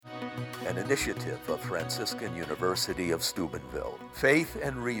an initiative of Franciscan University of Steubenville.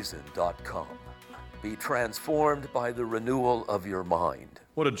 Faithandreason.com. Be transformed by the renewal of your mind.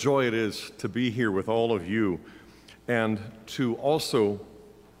 What a joy it is to be here with all of you and to also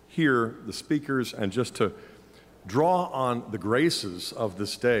hear the speakers and just to draw on the graces of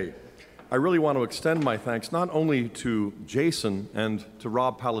this day. I really want to extend my thanks not only to Jason and to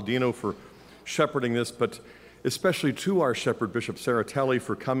Rob Palladino for shepherding this, but especially to our shepherd, Bishop Saratelli,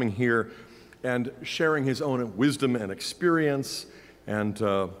 for coming here and sharing his own wisdom and experience, and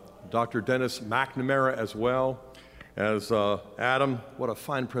Dr. Dennis McNamara as well as Adam. What a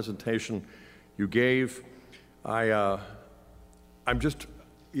fine presentation you gave. I'm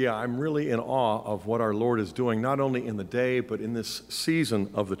really in awe of what our Lord is doing, not only in the day, but in this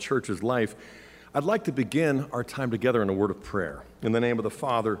season of the church's life. I'd like to begin our time together in a word of prayer. In the name of the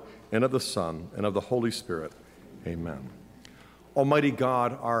Father, and of the Son, and of the Holy Spirit. Amen. Almighty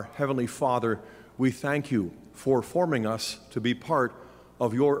God, our Heavenly Father, we thank you for forming us to be part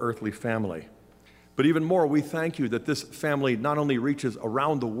of your earthly family. But even more, we thank you that this family not only reaches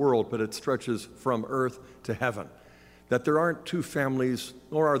around the world, but it stretches from earth to heaven. That there aren't two families,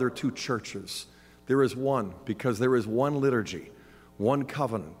 nor are there two churches. There is one, because there is one liturgy, one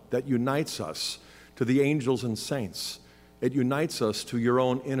covenant that unites us to the angels and saints. It unites us to your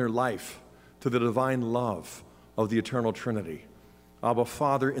own inner life, to the divine love of the eternal Trinity. Abba,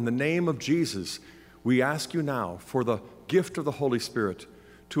 Father, in the name of Jesus, we ask you now for the gift of the Holy Spirit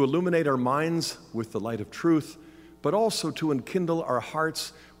to illuminate our minds with the light of truth, but also to enkindle our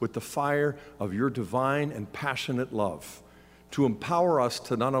hearts with the fire of your divine and passionate love, to empower us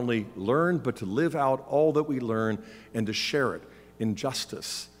to not only learn, but to live out all that we learn and to share it in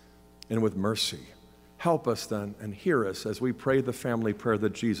justice and with mercy. Help us then and hear us as we pray the family prayer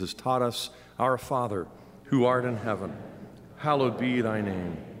that Jesus taught us. Our Father, who art in heaven, hallowed be thy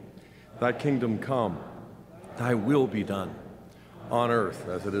name. Thy kingdom come, thy will be done, on earth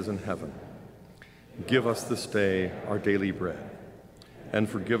as it is in heaven. Give us this day our daily bread, and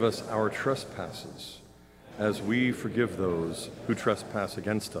forgive us our trespasses, as we forgive those who trespass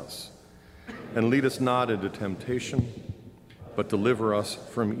against us. And lead us not into temptation, but deliver us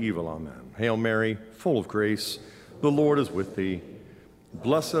from evil. Amen. Hail Mary, full of grace, the Lord is with thee.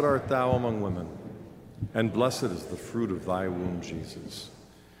 Blessed art thou among women, and blessed is the fruit of thy womb, Jesus.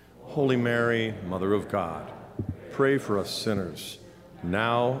 Holy Mary, Mother of God, pray for us sinners,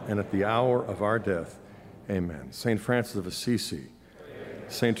 now and at the hour of our death. Amen. St. Francis of Assisi,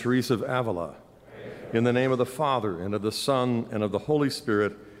 St. Teresa of Avila, in the name of the Father, and of the Son, and of the Holy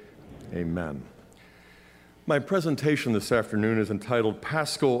Spirit. Amen. My presentation this afternoon is entitled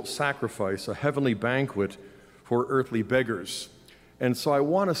Paschal Sacrifice, a Heavenly Banquet for Earthly Beggars. And so I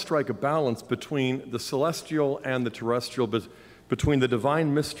want to strike a balance between the celestial and the terrestrial, between the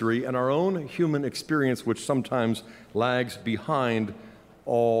divine mystery and our own human experience, which sometimes lags behind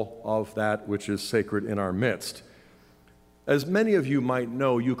all of that which is sacred in our midst. As many of you might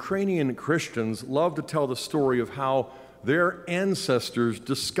know, Ukrainian Christians love to tell the story of how their ancestors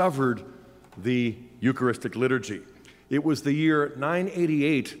discovered the Eucharistic liturgy. It was the year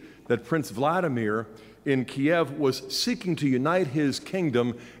 988 that Prince Vladimir in Kiev was seeking to unite his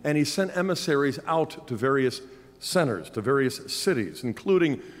kingdom, and he sent emissaries out to various centers, to various cities,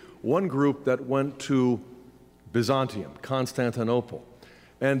 including one group that went to Byzantium, Constantinople.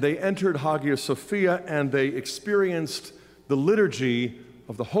 And they entered Hagia Sophia, and they experienced the liturgy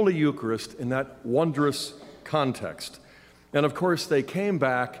of the Holy Eucharist in that wondrous context. And of course, they came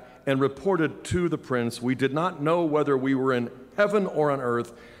back and reported to the prince, "We did not know whether we were in heaven or on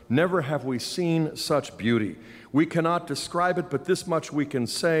earth. Never have we seen such beauty. We cannot describe it, but this much we can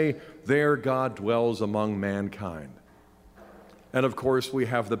say, there God dwells among mankind." And of course, we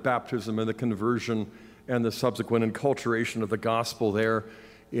have the baptism and the conversion and the subsequent enculturation of the gospel there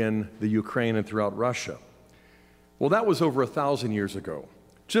in the Ukraine and throughout Russia. Well, that was over 1,000 years ago.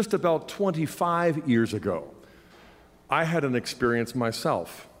 Just about 25 years ago, I had an experience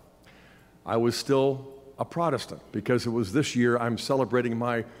myself. I was still a Protestant because it was this year I'm celebrating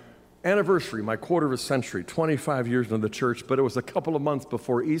my anniversary, my quarter of a century, 25 years in the church, but it was a couple of months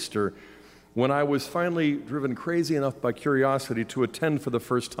before Easter when I was finally driven crazy enough by curiosity to attend for the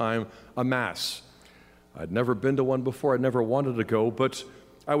first time a Mass. I'd never been to one before, I'd never wanted to go, but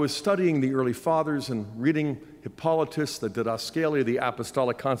I was studying the early fathers and reading Hippolytus, the Didascalia, the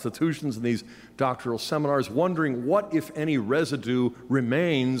Apostolic Constitutions, and these doctoral seminars, wondering what, if any, residue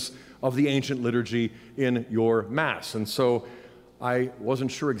remains of the ancient liturgy in your Mass. And so I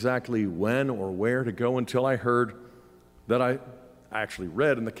wasn't sure exactly when or where to go until I heard that I actually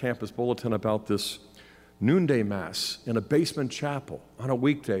read in the campus bulletin about this noonday mass in a basement chapel on a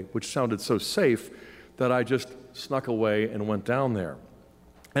weekday, which sounded so safe that I just snuck away and went down there.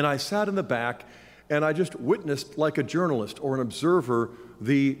 And I sat in the back and I just witnessed, like a journalist or an observer,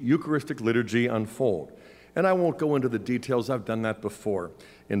 the Eucharistic liturgy unfold. And I won't go into the details, I've done that before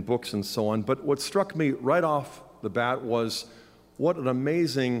in books and so on, but what struck me right off the bat was what an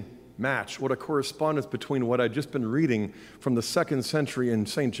amazing match, what a correspondence between what I'd just been reading from the 2nd century in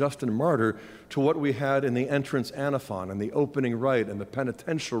St. Justin Martyr to what we had in the entrance antiphon and the opening rite and the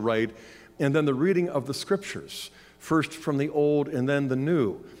penitential rite, and then the reading of the scriptures, first from the Old and then the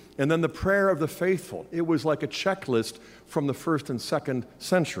New, and then the prayer of the faithful. It was like a checklist from the 1st and 2nd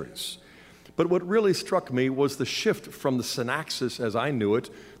centuries. But what really struck me was the shift from the synaxis as I knew it,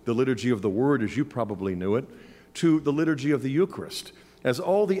 the liturgy of the Word as you probably knew it, to the liturgy of the Eucharist. As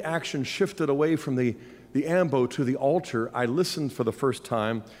all the action shifted away from the ambo to the altar, I listened for the first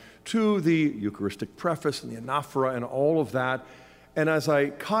time to the Eucharistic preface and the anaphora and all of that. And as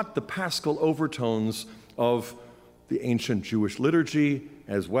I caught the Paschal overtones of the ancient Jewish liturgy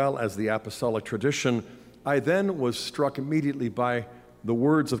as well as the apostolic tradition, I then was struck immediately by the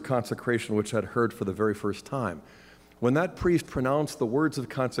words of consecration which I'd heard for the very first time. When that priest pronounced the words of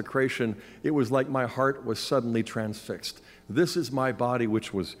consecration, it was like my heart was suddenly transfixed. This is my body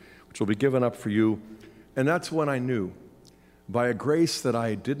which will be given up for you. And that's when I knew, by a grace that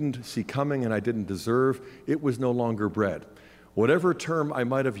I didn't see coming and I didn't deserve, it was no longer bread. Whatever term I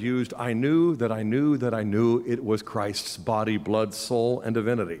might have used, I knew that I knew that I knew it was Christ's body, blood, soul, and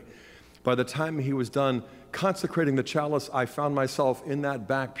divinity. By the time he was done consecrating the chalice, I found myself in that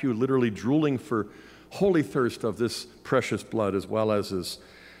back pew literally drooling for holy thirst of this precious blood as well as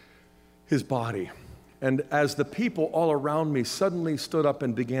his body. And as the people all around me suddenly stood up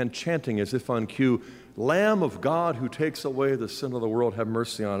and began chanting as if on cue, "Lamb of God who takes away the sin of the world, have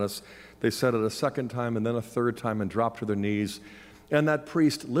mercy on us," they said it a second time and then a third time and dropped to their knees. And that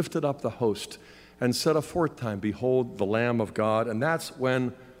priest lifted up the host and said a fourth time, "Behold the Lamb of God." And that's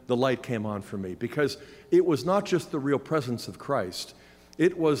when the light came on for me, because it was not just the real presence of Christ.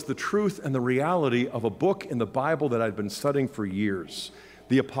 It was the truth and the reality of a book in the Bible that I'd been studying for years,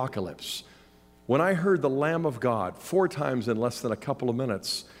 the Apocalypse. When I heard the Lamb of God 4 times in less than a couple of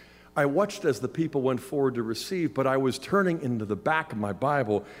minutes, I watched as the people went forward to receive, but I was turning into the back of my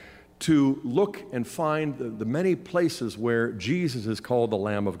Bible to look and find the many places where Jesus is called the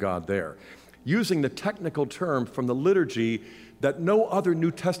Lamb of God there, using the technical term from the liturgy that no other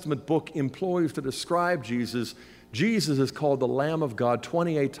New Testament book employs to describe Jesus. Jesus is called the Lamb of God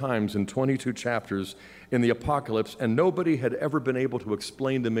 28 times in 22 chapters in the Apocalypse, and nobody had ever been able to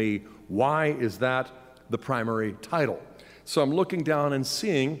explain to me why is that the primary title. So I'm looking down and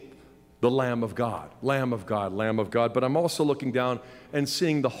seeing the Lamb of God, Lamb of God, Lamb of God, but I'm also looking down and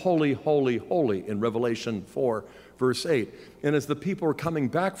seeing the Holy, Holy, Holy in Revelation 4, verse 8. And as the people are coming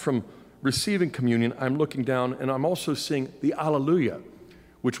back from receiving communion, I'm looking down and I'm also seeing the Alleluia,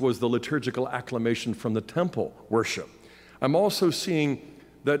 which was the liturgical acclamation from the temple worship. I'm also seeing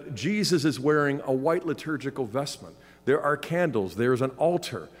that Jesus is wearing a white liturgical vestment. There are candles, there's an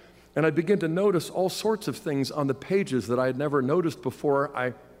altar, and I begin to notice all sorts of things on the pages that I had never noticed before.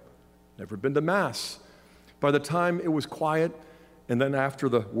 I never been to Mass. By the time it was quiet, and then after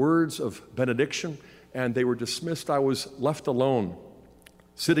the words of benediction, and they were dismissed, I was left alone,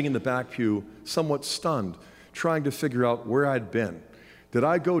 sitting in the back pew, somewhat stunned, trying to figure out where I'd been. Did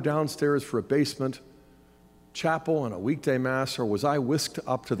I go downstairs for a basement chapel and a weekday Mass, or was I whisked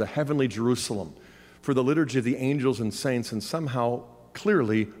up to the heavenly Jerusalem for the liturgy of the angels and saints? And somehow,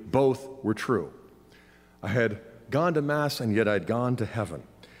 clearly, both were true. I had gone to Mass, and yet I'd gone to heaven.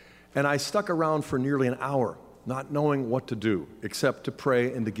 And I stuck around for nearly an hour, not knowing what to do, except to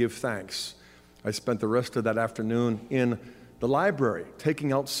pray and to give thanks. I spent the rest of that afternoon in the library,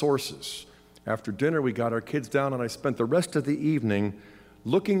 taking out sources. After dinner, we got our kids down, and I spent the rest of the evening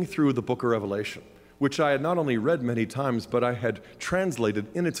looking through the book of Revelation, which I had not only read many times, but I had translated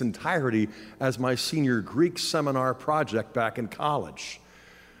in its entirety as my senior Greek seminar project back in college.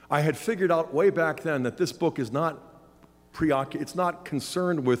 I had figured out way back then that this book is not it's not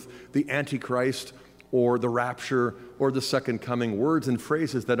concerned with the Antichrist or the rapture or the second coming, words and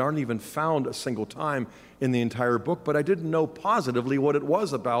phrases that aren't even found a single time in the entire book, but I didn't know positively what it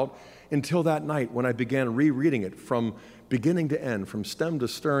was about until that night when I began rereading it from beginning to end, from stem to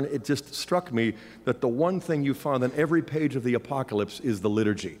stern. It just struck me that the one thing you find on every page of the Apocalypse is the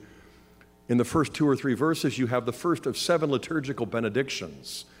liturgy. In the first 2 or 3 verses, you have the first of 7 liturgical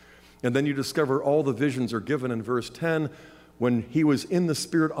benedictions. And then you discover all the visions are given in verse 10 when he was in the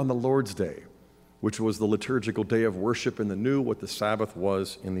Spirit on the Lord's Day, which was the liturgical day of worship in the new, what the Sabbath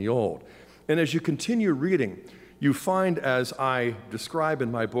was in the old. And as you continue reading, you find, as I describe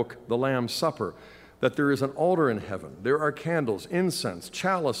in my book, The Lamb's Supper, that there is an altar in heaven. There are candles, incense,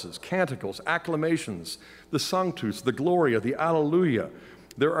 chalices, canticles, acclamations, the Sanctus, the Gloria, the Alleluia.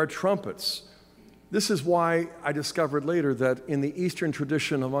 There are trumpets. This is why I discovered later that in the Eastern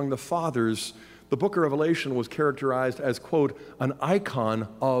tradition among the fathers, the book of Revelation was characterized as, quote, an icon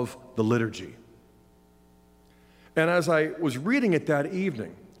of the liturgy. And as I was reading it that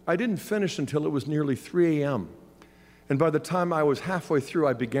evening, I didn't finish until it was nearly 3 a.m. And by the time I was halfway through,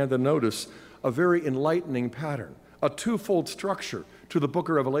 I began to notice a very enlightening pattern, a twofold structure to the book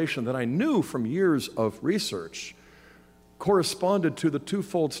of Revelation that I knew from years of research corresponded to the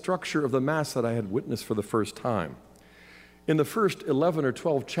twofold structure of the Mass that I had witnessed for the first time. In the first 11 or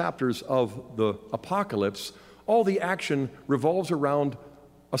 12 chapters of the Apocalypse, all the action revolves around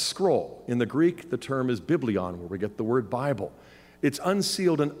a scroll. In the Greek, the term is biblion, where we get the word Bible. It's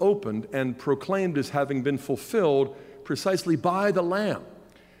unsealed and opened and proclaimed as having been fulfilled precisely by the Lamb.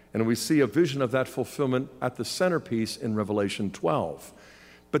 And we see a vision of that fulfillment at the centerpiece in Revelation 12.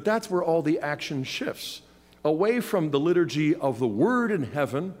 But that's where all the action shifts, away from the liturgy of the Word in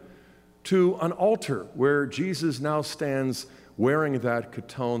heaven to an altar where Jesus now stands wearing that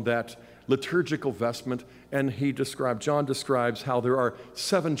ketone, that liturgical vestment, and John describes how there are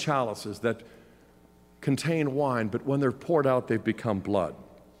 7 chalices that contain wine, but when they're poured out, they've become blood.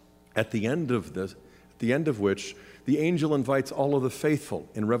 At the end of which, the angel invites all of the faithful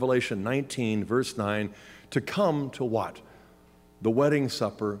in Revelation 19, verse 9, to come to what? The wedding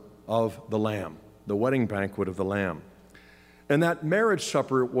supper of the Lamb, the wedding banquet of the Lamb. And that marriage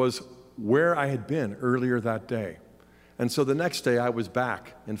supper was where I had been earlier that day. And so the next day I was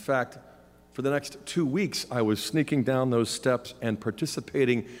back. In fact, for the next 2 weeks, I was sneaking down those steps and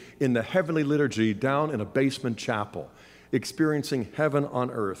participating in the heavenly liturgy down in a basement chapel, experiencing heaven on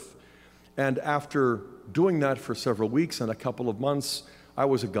earth. And after doing that for several weeks and a couple of months, I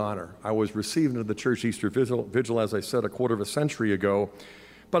was a goner. I was received into the church Easter Vigil, as I said, a quarter of a century ago.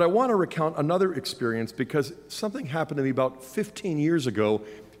 But I want to recount another experience because something happened to me about 15 years ago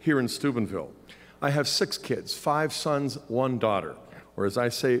here in Steubenville. I have 6 kids, 5 sons, 1 daughter. Or as I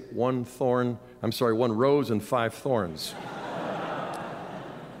say, 1 rose and 5 thorns.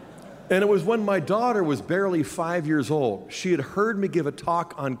 And it was when my daughter was barely 5 years old. She had heard me give a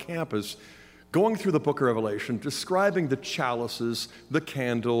talk on campus going through the book of Revelation, describing the chalices, the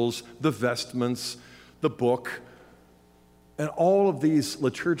candles, the vestments, the book, and all of these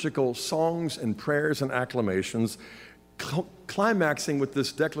liturgical songs and prayers and acclamations, climaxing with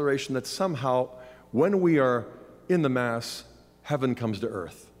this declaration that somehow, when we are in the Mass, heaven comes to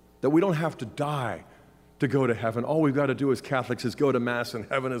earth, that we don't have to die to go to heaven. All we've got to do as Catholics is go to Mass, and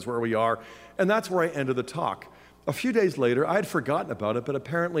heaven is where we are. And that's where I ended the talk. A few days later, I had forgotten about it, but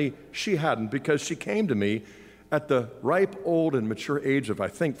apparently she hadn't, because she came to me at the ripe, old, and mature age of, I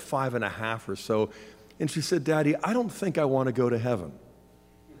think, 5.5 or so, and she said, "Daddy, I don't think I want to go to heaven."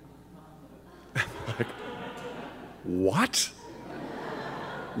 I'm like, what?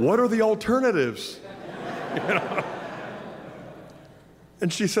 What are the alternatives? You know?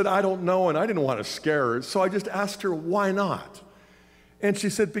 And she said, "I don't know," and I didn't want to scare her, so I just asked her, "Why not?" And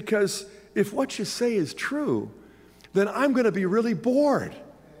she said, "Because if what you say is true, then I'm going to be really bored.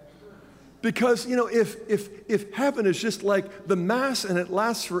 Because, you know, if heaven is just like the Mass and it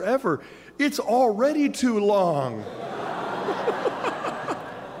lasts forever, it's already too long."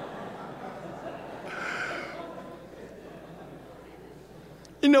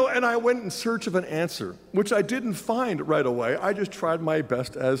 You know, and I went in search of an answer, which I didn't find right away. I just tried my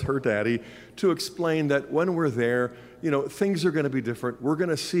best as her daddy to explain that when we're there, you know, things are going to be different. We're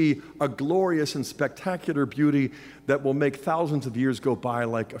going to see a glorious and spectacular beauty that will make thousands of years go by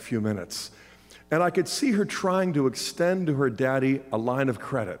like a few minutes. And I could see her trying to extend to her daddy a line of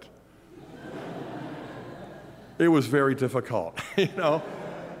credit. It was very difficult, you know.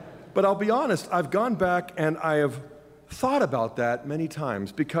 But I'll be honest, I've gone back and I have thought about that many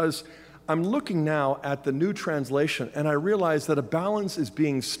times, because I'm looking now at the new translation and I realize that a balance is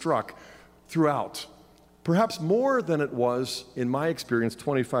being struck throughout, perhaps more than it was in my experience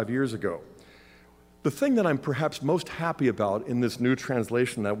 25 years ago. The thing that I'm perhaps most happy about in this new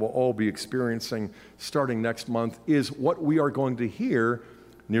translation that we'll all be experiencing starting next month is what we are going to hear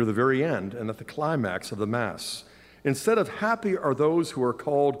near the very end and at the climax of the Mass. Instead of "happy are those who are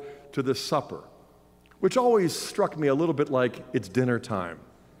called to this supper," which always struck me a little bit like it's dinner time,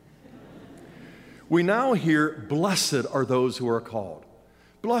 we now hear "blessed are those who are called."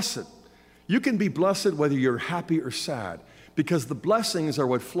 Blessed. You can be blessed whether you're happy or sad, because the blessings are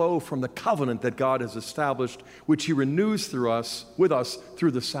what flow from the covenant that God has established, which He renews with us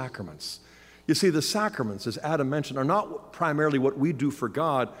through the sacraments. You see, the sacraments, as Adam mentioned, are not primarily what we do for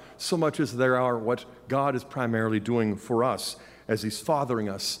God so much as they are what God is primarily doing for us as he's fathering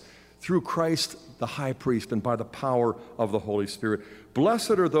us through Christ the high priest and by the power of the Holy Spirit.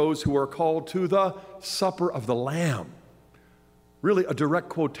 Blessed are those who are called to the supper of the Lamb. Really a direct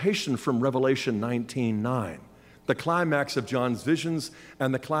quotation from Revelation 19:9, the climax of John's visions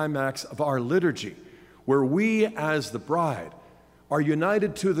and the climax of our liturgy, where we as the bride are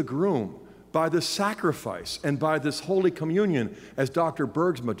united to the groom by the sacrifice and by this Holy Communion, as Dr.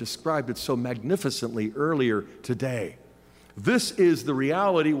 Bergsma described it so magnificently earlier today. This is the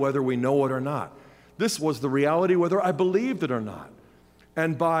reality whether we know it or not. This was the reality whether I believed it or not.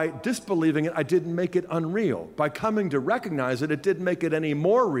 And by disbelieving it, I didn't make it unreal. By coming to recognize it, it didn't make it any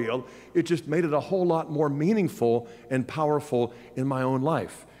more real. It just made it a whole lot more meaningful and powerful in my own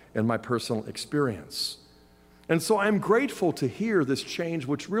life and my personal experience. And so I'm grateful to hear this change,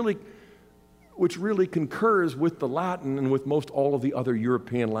 which really concurs with the Latin and with most all of the other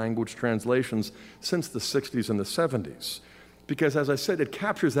European language translations since the 60s and the 70s. Because, as I said, it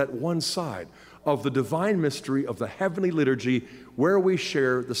captures that one side of the divine mystery of the heavenly liturgy where we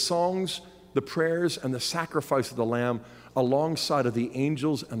share the songs, the prayers, and the sacrifice of the Lamb alongside of the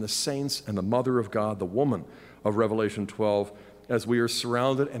angels and the saints and the Mother of God, the woman of Revelation 12, as we are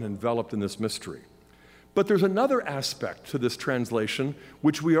surrounded and enveloped in this mystery. But there's another aspect to this translation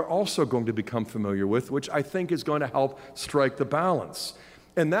which we are also going to become familiar with, which I think is going to help strike the balance.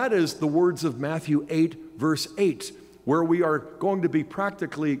 And that is the words of Matthew 8, verse 8, where we are going to be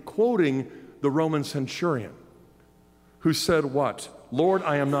practically quoting the Roman centurion who said what? Lord,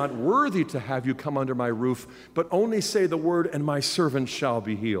 I am not worthy to have you come under my roof, but only say the word and my servant shall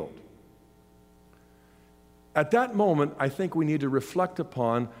be healed. At that moment, I think we need to reflect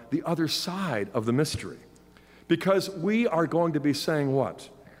upon the other side of the mystery, because we are going to be saying what?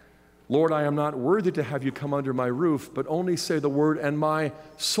 Lord, I am not worthy to have you come under my roof, but only say the word and my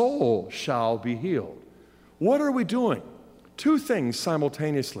soul shall be healed. What are we doing? Two things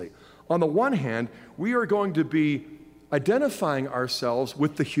simultaneously. On the one hand, we are going to be identifying ourselves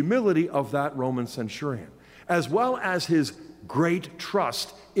with the humility of that Roman centurion, as well as his great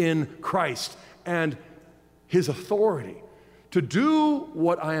trust in Christ and his authority to do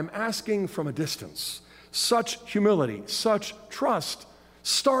what I am asking from a distance. Such humility, such trust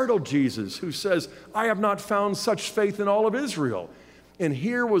startled Jesus, who says, I have not found such faith in all of Israel. And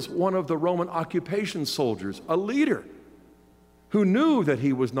here was one of the Roman occupation soldiers, a leader, who knew that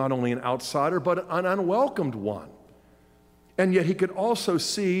he was not only an outsider, but an unwelcomed one. And yet he could also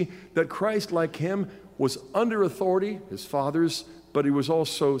see that Christ, like him, was under authority, his father's, but he was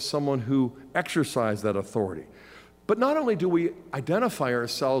also someone who exercised that authority. But not only do we identify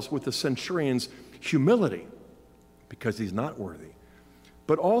ourselves with the centurion's humility, because he's not worthy,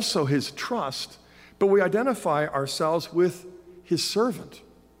 but also his trust, but we identify ourselves with his servant.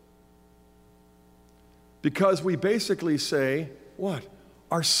 Because we basically say, what?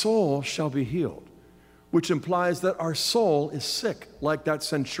 Our soul shall be healed, which implies that our soul is sick, like that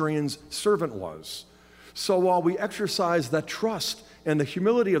centurion's servant was. So while we exercise that trust and the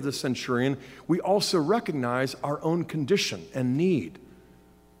humility of the centurion, we also recognize our own condition and need.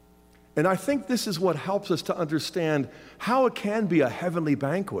 And I think this is what helps us to understand how it can be a heavenly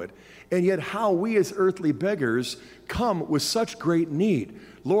banquet, and yet how we as earthly beggars come with such great need.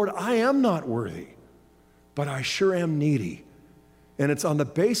 Lord, I am not worthy, but I sure am needy. And it's on the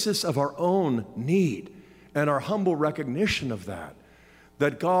basis of our own need and our humble recognition of that,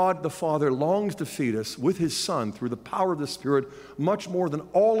 that God the Father longs to feed us with his Son through the power of the Spirit much more than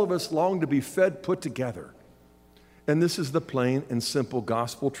all of us long to be fed put together. And this is the plain and simple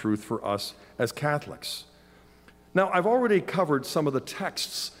gospel truth for us as Catholics. Now, I've already covered some of the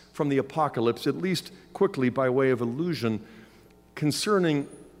texts from the Apocalypse, at least quickly by way of allusion, concerning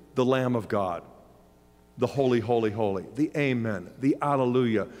the Lamb of God, the Holy, Holy, Holy, the Amen, the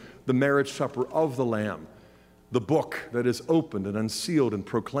Alleluia, the marriage supper of the Lamb, the book that is opened and unsealed and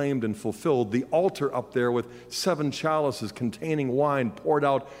proclaimed and fulfilled, the altar up there with 7 chalices containing wine poured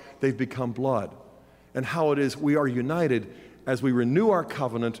out, they've become blood. And how it is we are united as we renew our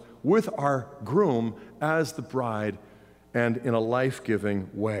covenant with our groom as the bride and in a life-giving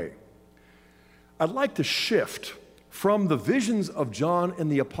way. I'd like to shift from the visions of John in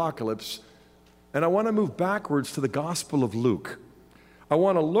the Apocalypse, and I want to move backwards to the Gospel of Luke. I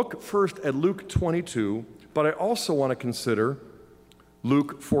want to look first at Luke 22, but I also want to consider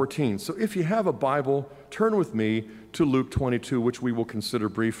Luke 14. So if you have a Bible, turn with me to Luke 22, which we will consider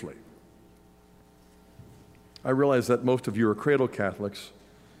briefly. I realize that most of you are cradle Catholics,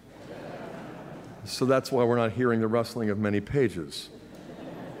 so that's why we're not hearing the rustling of many pages.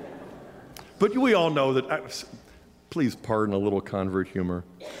 But we all know that, please pardon a little convert humor.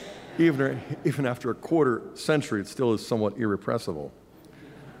 Even after a quarter century, it still is somewhat irrepressible.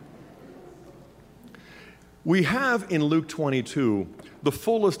 We have in Luke 22 the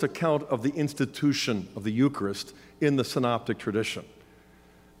fullest account of the institution of the Eucharist in the synoptic tradition.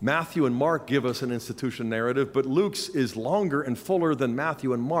 Matthew and Mark give us an institution narrative, but Luke's is longer and fuller than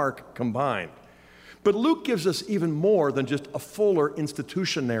Matthew and Mark combined. But Luke gives us even more than just a fuller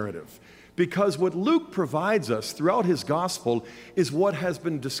institution narrative, because what Luke provides us throughout his gospel is what has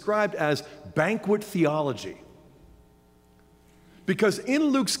been described as banquet theology. Because in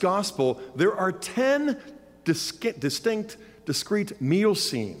Luke's gospel, there are 10 distinct, discrete meal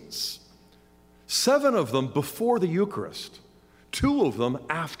scenes, 7 of them before the Eucharist, 2 of them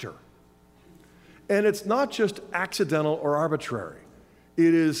after. And it's not just accidental or arbitrary.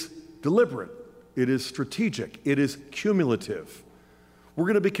 It is deliberate, it is strategic, it is cumulative. We're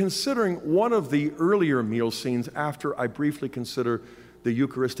going to be considering one of the earlier meal scenes after I briefly consider the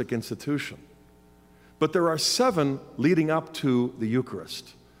Eucharistic institution. But there are 7 leading up to the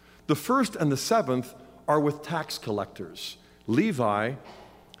Eucharist. The first and the 7th are with tax collectors, Levi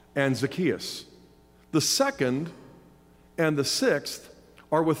and Zacchaeus. The 2nd and the 6th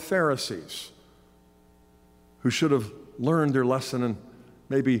are with Pharisees, who should have learned their lesson and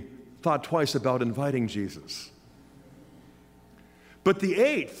maybe thought twice about inviting Jesus. But the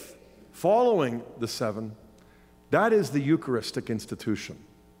 8th, following the 7, that is the Eucharistic institution.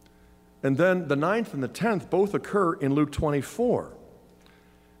 And then the 9th and the 10th both occur in Luke 24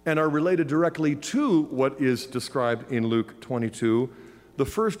 and are related directly to what is described in Luke 22. The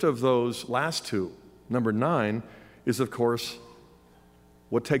first of those last 2, number 9, is, of course,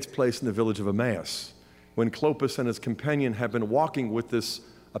 what takes place in the village of Emmaus, when Clopas and his companion have been walking with this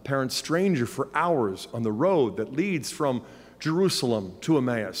apparent stranger for hours on the road that leads from Jerusalem to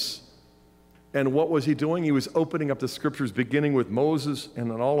Emmaus. And what was he doing? He was opening up the scriptures, beginning with Moses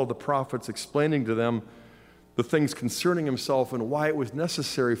and all of the prophets, explaining to them the things concerning himself and why it was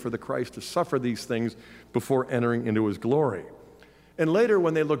necessary for the Christ to suffer these things before entering into his glory. And later,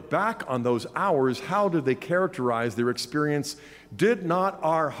 when they look back on those hours, how did they characterize their experience? Did not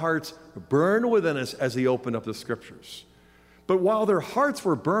our hearts burn within us as he opened up the scriptures? But while their hearts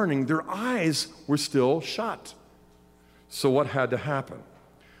were burning, their eyes were still shut. So what had to happen?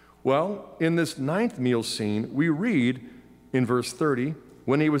 Well, in this 9th meal scene, we read in verse 30,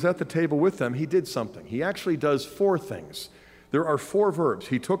 when he was at the table with them, he did something. He actually does 4 things. There are 4 verbs.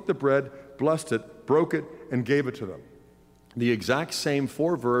 He took the bread, blessed it, broke it, and gave it to them. The exact same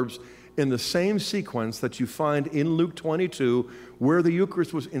 4 verbs in the same sequence that you find in Luke 22, where the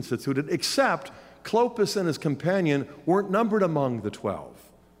Eucharist was instituted, except Clopas and his companion weren't numbered among the 12.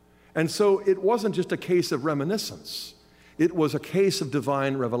 And so it wasn't just a case of reminiscence. It was a case of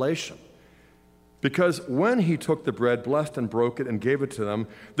divine revelation. Because when he took the bread, blessed and broke it, and gave it to them,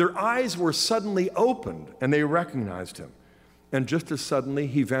 their eyes were suddenly opened, and they recognized him. And just as suddenly,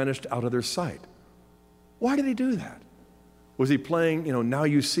 he vanished out of their sight. Why did he do that? Was he playing, now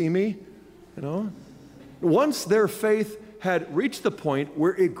you see me? Once their faith had reached the point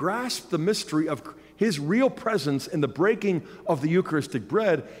where it grasped the mystery of his real presence in the breaking of the Eucharistic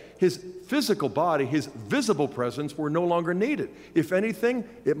bread, his physical body, his visible presence were no longer needed. If anything,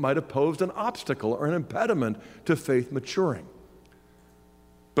 it might have posed an obstacle or an impediment to faith maturing.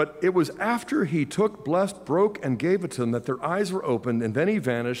 But it was after he took, blessed, broke, and gave it to them that their eyes were opened, and then he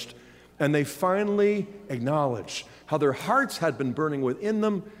vanished, and they finally acknowledged how their hearts had been burning within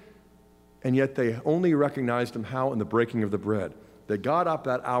them, and yet they only recognized him how in the breaking of the bread. They got up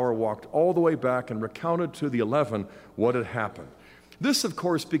that hour, walked all the way back, and recounted to the 11 what had happened. This, of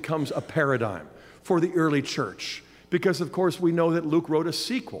course, becomes a paradigm for the early church, because, of course, we know that Luke wrote a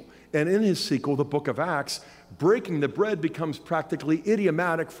sequel, and in his sequel, the book of Acts, breaking the bread becomes practically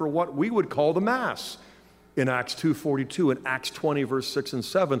idiomatic for what we would call the Mass in Acts 2:42 and Acts 20, verse 6 and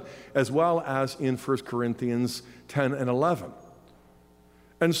 7, as well as in 1 Corinthians 10 and 11.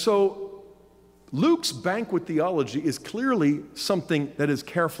 And so Luke's banquet theology is clearly something that is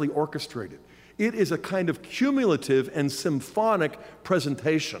carefully orchestrated. It is a kind of cumulative and symphonic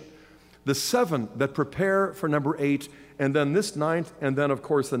presentation. The 7 that prepare for number 8, and then this 9th, and then, of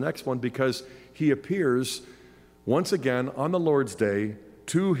course, the next one, because he appears once again on the Lord's Day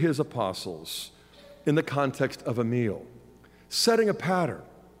to his apostles in the context of a meal, setting a pattern,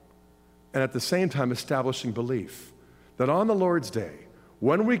 and at the same time establishing belief that on the Lord's Day,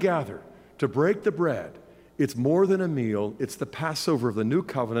 when we gather to break the bread, it's more than a meal, it's the Passover of the new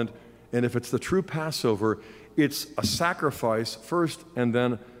covenant, and if it's the true Passover, it's a sacrifice first and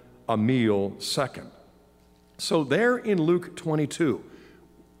then a meal second. So there in Luke 22,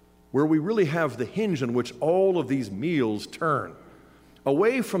 where we really have the hinge on which all of these meals turn,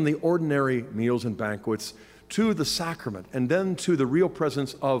 away from the ordinary meals and banquets to the sacrament, and then to the real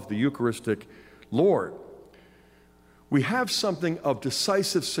presence of the Eucharistic Lord. We have something of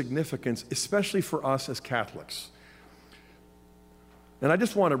decisive significance, especially for us as Catholics. And I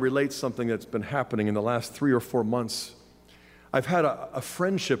just want to relate something that's been happening in the last 3 or 4 months. I've had a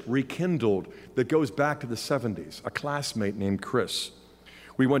friendship rekindled that goes back to the 70s, a classmate named Chris.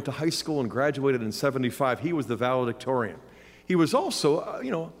 We went to high school and graduated in 75. He was the valedictorian. He was also,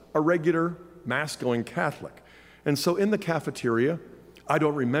 a regular Mass-going Catholic. And so in the cafeteria, I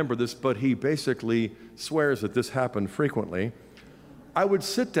don't remember this, but he basically swears that this happened frequently. I would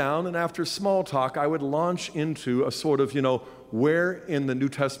sit down, and after small talk, I would launch into a sort of, where in the New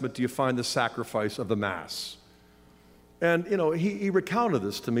Testament do you find the sacrifice of the Mass? And, he recounted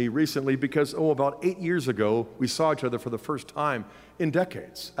this to me recently because, about 8 years ago, we saw each other for the first time in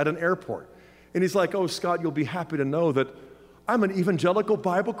decades at an airport. And he's like, Scott, you'll be happy to know that I'm an evangelical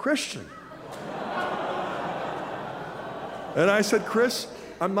Bible Christian. And I said, Chris,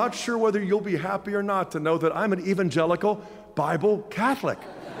 I'm not sure whether you'll be happy or not to know that I'm an evangelical Bible Catholic.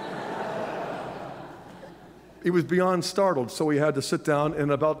 He was beyond startled, so we had to sit down.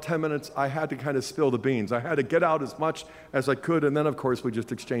 In about 10 minutes, I had to kind of spill the beans. I had to get out as much as I could, and then, of course, we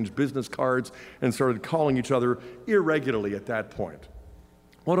just exchanged business cards and started calling each other irregularly at that point.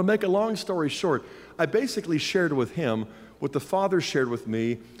 Well, to make a long story short, I basically shared with him what the Father shared with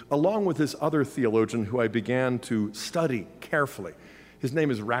me, along with this other theologian who I began to study carefully. His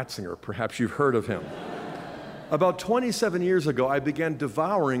name is Ratzinger. Perhaps you've heard of him. About 27 years ago, I began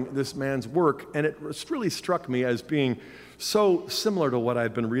devouring this man's work, and it really struck me as being so similar to what I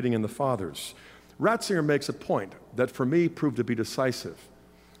had been reading in the Fathers. Ratzinger makes a point that for me proved to be decisive,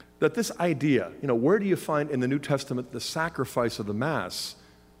 that this idea, where do you find in the New Testament the sacrifice of the Mass?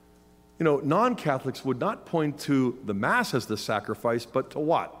 Non-Catholics would not point to the Mass as the sacrifice, but to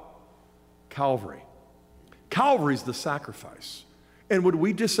what? Calvary. Calvary's the sacrifice. And would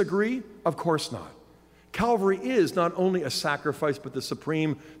we disagree? Of course not. Calvary is not only a sacrifice, but the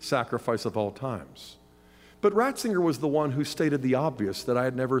supreme sacrifice of all times. But Ratzinger was the one who stated the obvious that I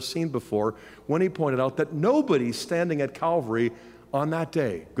had never seen before when he pointed out that nobody standing at Calvary on that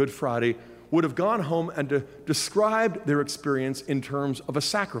day, Good Friday, would have gone home and described their experience in terms of a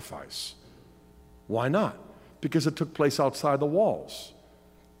sacrifice. Why not? Because it took place outside the walls.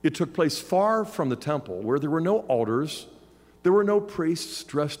 It took place far from the temple, where there were no altars, there were no priests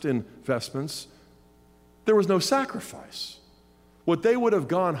dressed in vestments, there was no sacrifice. What they would have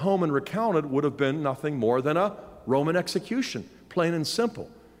gone home and recounted would have been nothing more than a Roman execution, plain and simple,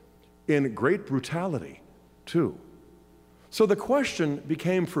 in great brutality, too. So the question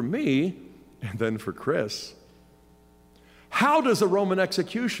became for me, and then for Chris, how does a Roman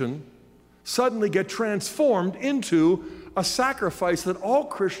execution suddenly get transformed into a sacrifice that all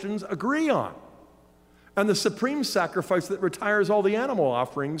Christians agree on, and the supreme sacrifice that retires all the animal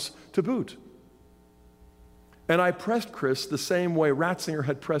offerings to boot? And I pressed Chris the same way Ratzinger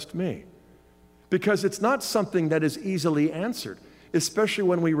had pressed me, because it's not something that is easily answered, especially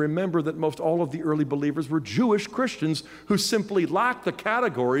when we remember that most all of the early believers were Jewish Christians who simply lacked the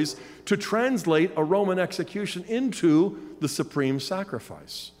categories to translate a Roman execution into the supreme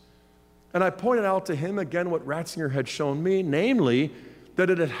sacrifice. And I pointed out to him again what Ratzinger had shown me, namely that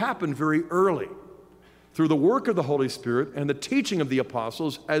it had happened very early through the work of the Holy Spirit and the teaching of the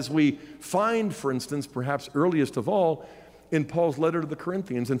apostles, as we find, for instance, perhaps earliest of all, in Paul's letter to the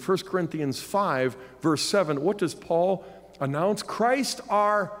Corinthians. In 1 Corinthians 5, verse 7, what does Paul announce? Christ,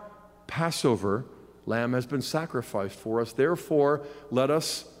 our Passover lamb, has been sacrificed for us. Therefore, let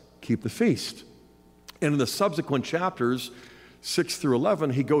us keep the feast. And in the subsequent chapters, 6 through 11,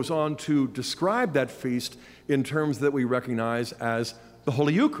 he goes on to describe that feast in terms that we recognize as the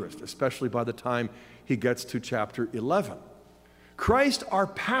Holy Eucharist, especially by the time he gets to chapter 11. Christ, our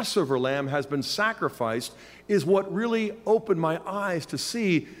Passover lamb, has been sacrificed is what really opened my eyes to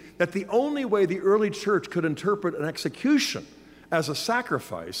see that the only way the early church could interpret an execution as a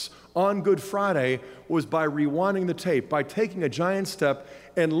sacrifice on Good Friday was by rewinding the tape, by taking a giant step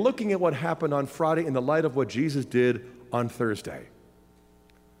and looking at what happened on Friday in the light of what Jesus did on Thursday.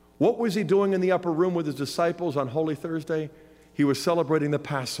 What was he doing in the upper room with his disciples on Holy Thursday? He was celebrating the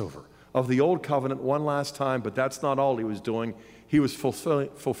Passover of the Old Covenant one last time, but that's not all he was doing. He was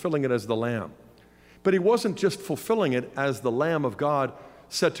fulfilling it as the Lamb. But he wasn't just fulfilling it as the Lamb of God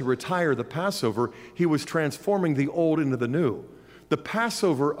set to retire the Passover. He was transforming the old into the new. The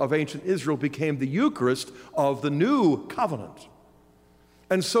Passover of ancient Israel became the Eucharist of the new covenant.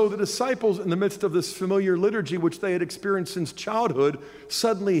 And so the disciples, in the midst of this familiar liturgy, which they had experienced since childhood,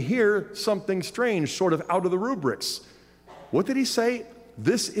 suddenly hear something strange, sort of out of the rubrics. What did he say?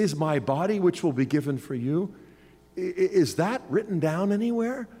 This is my body, which will be given for you. Is that written down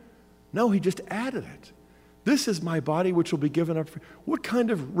anywhere? No, he just added it. This is my body, which will be given up for you. What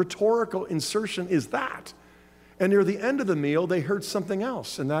kind of rhetorical insertion is that? And near the end of the meal, they heard something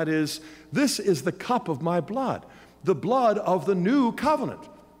else, and that is, this is the cup of my blood, the blood of the new covenant.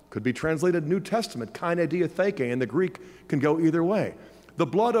 Could be translated New Testament, kaine diatheke, and the Greek can go either way. The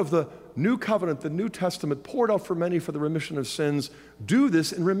blood of the new covenant, the New Testament, poured out for many for the remission of sins. Do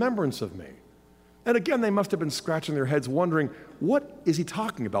this in remembrance of me. And again, they must have been scratching their heads wondering, what is he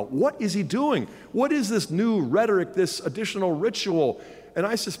talking about? What is he doing? What is this new rhetoric, this additional ritual? And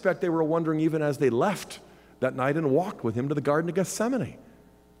I suspect they were wondering even as they left that night and walked with him to the Garden of Gethsemane.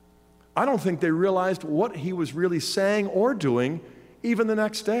 I don't think they realized what he was really saying or doing even the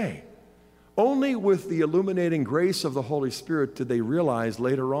next day. Only with the illuminating grace of the Holy Spirit did they realize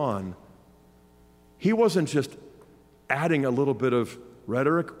later on he wasn't just adding a little bit of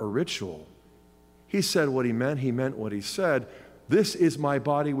rhetoric or ritual. He said what he meant what he said. This is my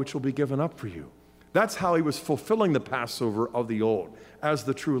body which will be given up for you. That's how he was fulfilling the Passover of the old as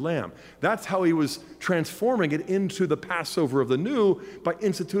the true lamb. That's how he was transforming it into the Passover of the new by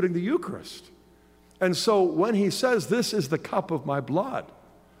instituting the Eucharist. And so when he says, this is the cup of my blood,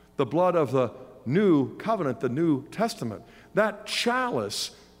 the blood of the new covenant, the New Testament, that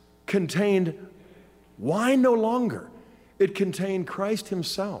chalice contained wine no longer. It contained Christ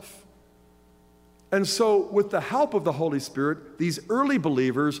himself. And so with the help of the Holy Spirit, these early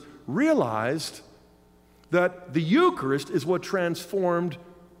believers realized that the Eucharist is what transformed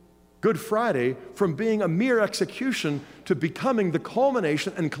Good Friday from being a mere execution to becoming the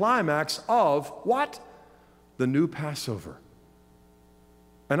culmination and climax of what? The new Passover.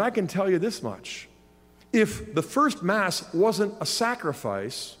 And I can tell you this much. If the first Mass wasn't a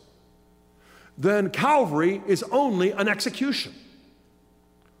sacrifice, then Calvary is only an execution.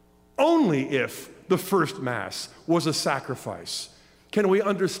 Only if the first Mass was a sacrifice can we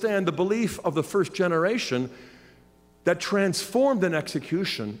understand the belief of the first generation that transformed an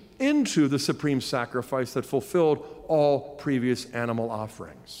execution into the supreme sacrifice that fulfilled all previous animal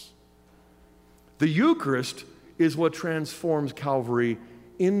offerings. The Eucharist is what transforms Calvary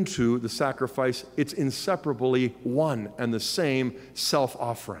into the sacrifice. It's inseparably one and the same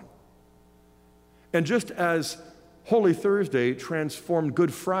self-offering. And just as Holy Thursday transformed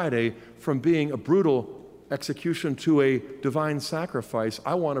Good Friday from being a brutal execution to a divine sacrifice,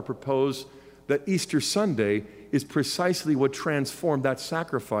 I want to propose that Easter Sunday is precisely what transformed that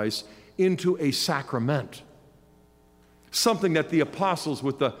sacrifice into a sacrament. Something that the apostles,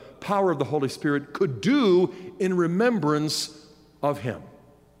 with the power of the Holy Spirit, could do in remembrance of him.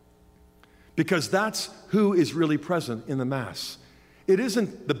 Because that's who is really present in the Mass. It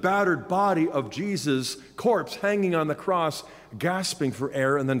isn't the battered body of Jesus' corpse hanging on the cross, gasping for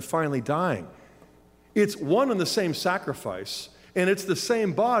air and then finally dying. It's one and the same sacrifice, and it's the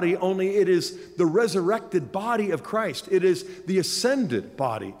same body, only it is the resurrected body of Christ. It is the ascended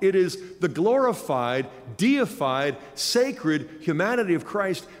body. It is the glorified, deified, sacred humanity of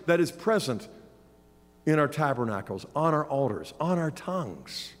Christ that is present in our tabernacles, on our altars, on our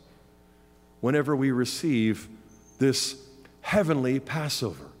tongues, whenever we receive this heavenly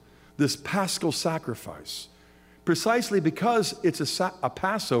Passover, this Paschal sacrifice. Precisely because it's a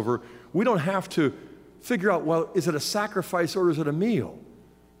Passover, we don't have to figure out, well, is it a sacrifice or is it a meal?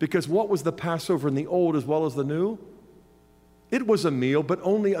 Because what was the Passover in the old as well as the new? It was a meal, but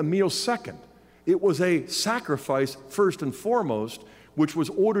only a meal second. It was a sacrifice first and foremost, which was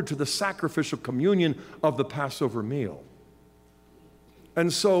ordered to the sacrificial communion of the Passover meal.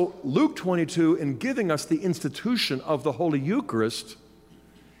 And so Luke 22, in giving us the institution of the Holy Eucharist,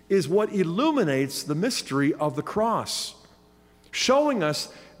 is what illuminates the mystery of the cross, showing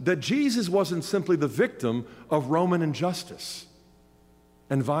us that Jesus wasn't simply the victim of Roman injustice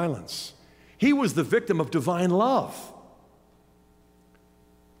and violence. He was the victim of divine love.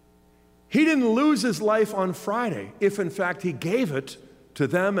 He didn't lose his life on Friday, if in fact he gave it to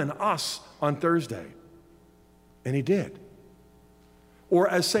them and us on Thursday. And he did. Or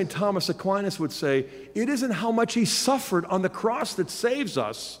as St. Thomas Aquinas would say, it isn't how much he suffered on the cross that saves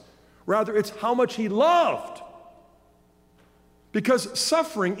us, rather it's how much he loved. Because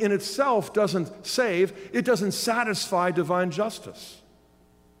suffering in itself doesn't save, it doesn't satisfy divine justice.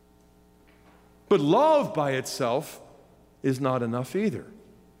 But love by itself is not enough either.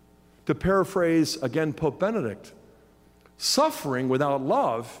 To paraphrase again Pope Benedict, suffering without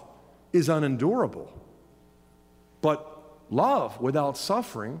love is unendurable. But love without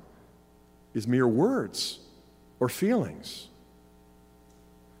suffering is mere words or feelings.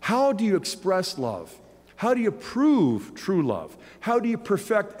 How do you express love? How do you prove true love? How do you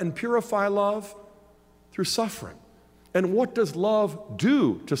perfect and purify love? Through suffering. And what does love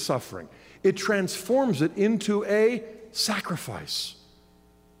do to suffering? It transforms it into a sacrifice.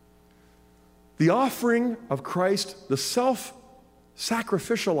 The offering of Christ, the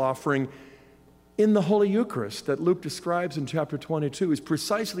self-sacrificial offering in the Holy Eucharist that Luke describes in chapter 22 is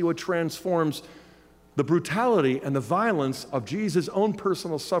precisely what transforms the brutality and the violence of Jesus' own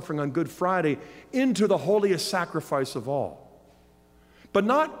personal suffering on Good Friday into the holiest sacrifice of all. But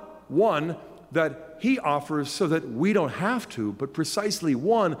not one that he offers so that we don't have to, but precisely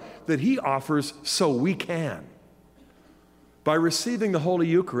one that he offers so we can. By receiving the Holy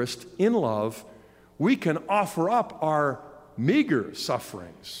Eucharist in love, we can offer up our meager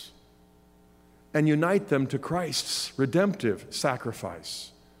sufferings and unite them to Christ's redemptive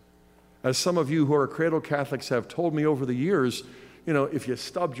sacrifice. As some of you who are cradle Catholics have told me over the years, if you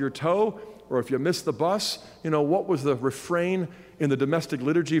stubbed your toe or if you missed the bus, what was the refrain in the domestic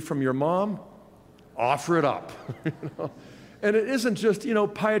liturgy from your mom? Offer it up. And it isn't just,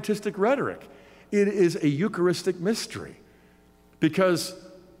 pietistic rhetoric. It is a Eucharistic mystery because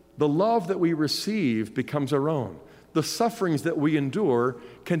the love that we receive becomes our own. The sufferings that we endure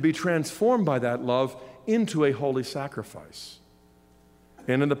can be transformed by that love into a holy sacrifice.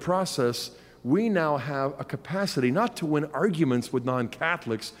 And in the process, we now have a capacity not to win arguments with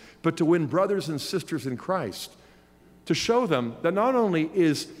non-Catholics, but to win brothers and sisters in Christ, to show them that not only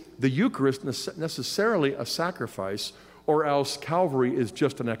is the Eucharist necessarily a sacrifice, or else Calvary is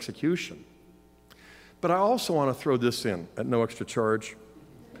just an execution. But I also want to throw this in at no extra charge.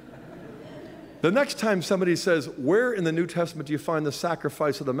 The next time somebody says, where in the New Testament do you find the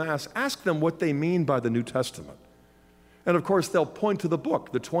sacrifice of the Mass? Ask them what they mean by the New Testament. And of course, they'll point to the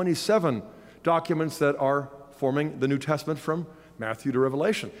book, the 27 documents that are forming the New Testament from Matthew to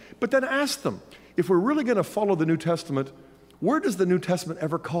Revelation. But then ask them, if we're really going to follow the New Testament, where does the New Testament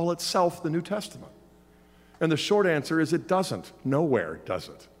ever call itself the New Testament? And the short answer is it doesn't. Nowhere does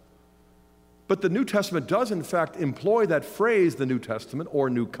it. But the New Testament does, in fact, employ that phrase, the New Testament, or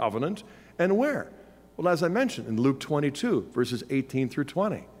New Covenant, and where? Well, as I mentioned, in Luke 22, verses 18 through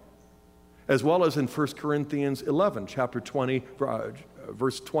 20, as well as in 1 Corinthians 11, chapter 20,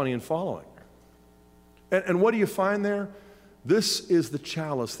 verse 20 and following. And what do you find there? This is the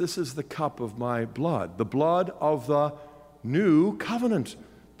chalice, this is the cup of my blood, the blood of the New Covenant,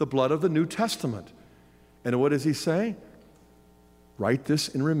 the blood of the New Testament. And what does he say? Write this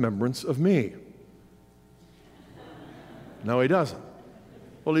in remembrance of me. No, he doesn't.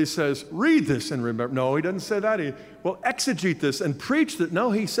 Well, he says, read this and remember. No, he doesn't say that. Exegete this and preach that. No,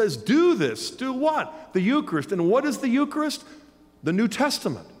 he says, do this. Do what? The Eucharist. And what is the Eucharist? The New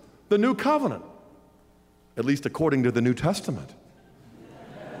Testament, the New Covenant, at least according to the New Testament.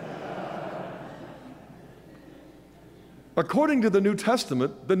 According to the New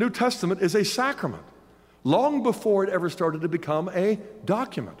Testament is a sacrament, long before it ever started to become a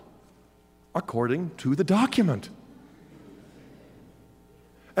document, according to the document.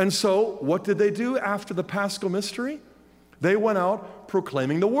 And so, what did they do after the Paschal mystery? They went out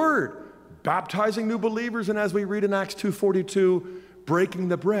proclaiming the word, baptizing new believers, and as we read in Acts 2:42, breaking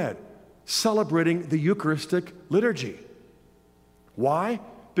the bread, celebrating the Eucharistic liturgy. Why?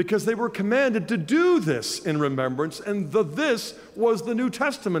 Because they were commanded to do this in remembrance, and this was the New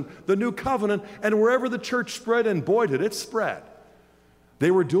Testament, the New Covenant, and wherever the church spread, and boy did it spread,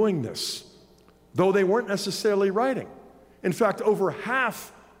 they were doing this, though they weren't necessarily writing. In fact, over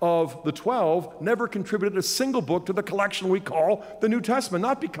half of the 12 never contributed a single book to the collection we call the New Testament,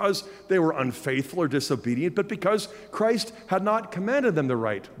 not because they were unfaithful or disobedient, but because Christ had not commanded them to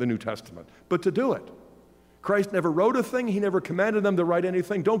write the New Testament, but to do it. Christ never wrote a thing. He never commanded them to write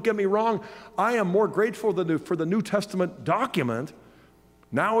anything. Don't get me wrong. I am more grateful for the New Testament document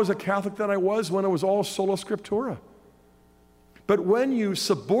now as a Catholic than I was when it was all sola scriptura. But when you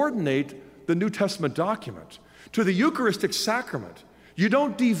subordinate the New Testament document to the Eucharistic sacrament, you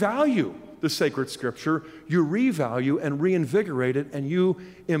don't devalue the sacred scripture, you revalue and reinvigorate it, and you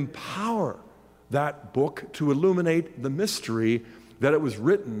empower that book to illuminate the mystery that it was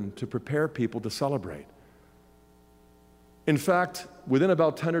written to prepare people to celebrate. In fact, within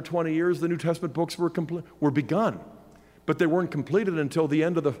about 10 or 20 years, the New Testament books were begun, but they weren't completed until the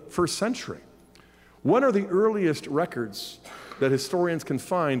end of the first century. One of the earliest records that historians can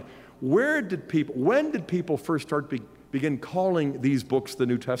find, when did people first begin calling these books the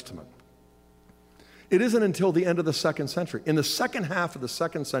New Testament? It isn't until the end of the second century. In the second half of the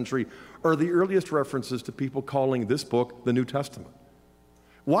second century are the earliest references to people calling this book the New Testament.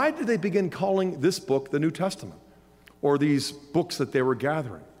 Why did they begin calling this book the New Testament, or these books that they were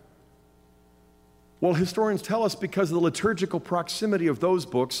gathering? Well, historians tell us because of the liturgical proximity of those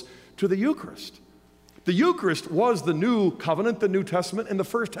books to the Eucharist. The Eucharist was the New Covenant, the New Testament, in the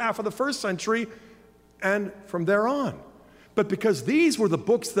first half of the first century and from there on. But because these were the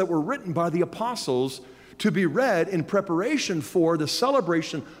books that were written by the apostles to be read in preparation for the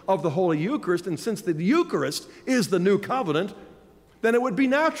celebration of the Holy Eucharist, and since the Eucharist is the New Covenant, then it would be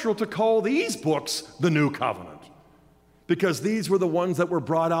natural to call these books the New Covenant, because these were the ones that were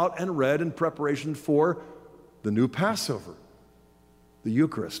brought out and read in preparation for the new Passover, the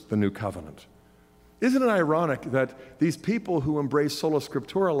Eucharist, the New Covenant. Isn't it ironic that these people who embrace sola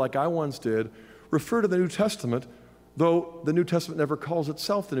scriptura, like I once did, refer to the New Testament, though the New Testament never calls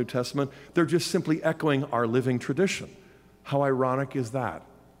itself the New Testament, they're just simply echoing our living tradition. How ironic is that?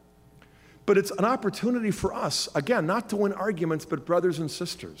 But it's an opportunity for us, again, not to win arguments, but brothers and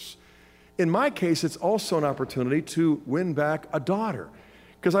sisters. In my case, it's also an opportunity to win back a daughter,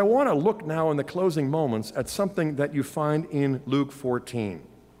 because I want to look now in the closing moments at something that you find in Luke 14.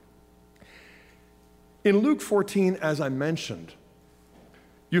 In Luke 14, as I mentioned,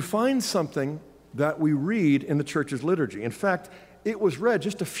 you find something that we read in the church's liturgy. In fact, it was read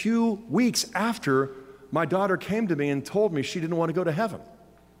just a few weeks after my daughter came to me and told me she didn't want to go to heaven.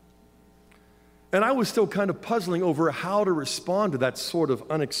 And I was still kind of puzzling over how to respond to that sort of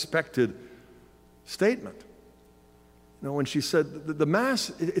unexpected statement. You know, when she said, the Mass,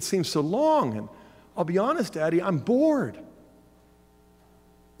 it seems so long, and I'll be honest, Daddy, I'm bored.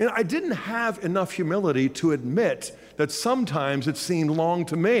 And I didn't have enough humility to admit that sometimes it seemed long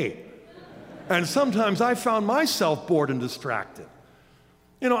to me. And sometimes I found myself bored and distracted.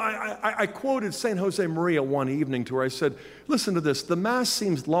 You know, I quoted St. Jose Maria one evening to her. I said, listen to this, the Mass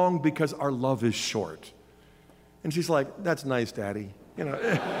seems long because our love is short. And she's like, that's nice, Daddy. You know,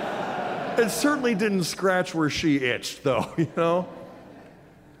 it certainly didn't scratch where she itched, though, you know.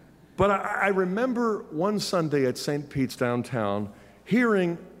 But I remember one Sunday at St. Pete's downtown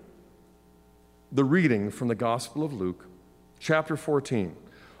hearing the reading from the Gospel of Luke, chapter 14,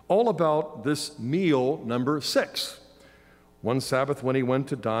 all about this meal number 6. One Sabbath when he went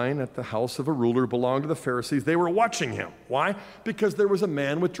to dine at the house of a ruler who belonged to the Pharisees, they were watching him. Why? Because there was a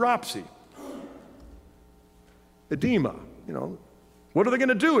man with dropsy, edema, you know. What are they going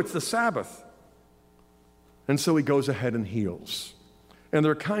to do? It's the Sabbath. And so he goes ahead and heals. And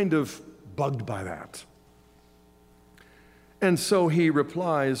they're kind of bugged by that. And so he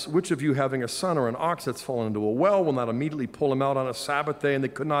replies, which of you having a son or an ox that's fallen into a well will not immediately pull him out on a Sabbath day? And they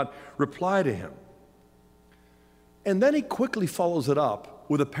could not reply to him. And then he quickly follows it up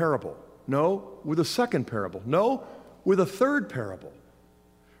with a parable. No, with a second parable. No, with a third parable.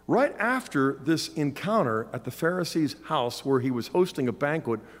 Right after this encounter at the Pharisee's house where he was hosting a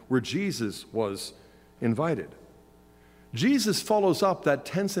banquet where Jesus was invited, Jesus follows up that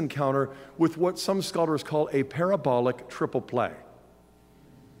tense encounter with what some scholars call a parabolic triple play.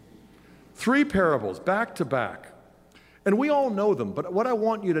 3 parables back to back. And we all know them, but what I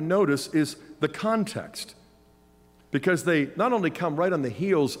want you to notice is the context. Because they not only come right on the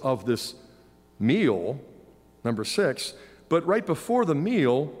heels of this meal, number 6, but right before the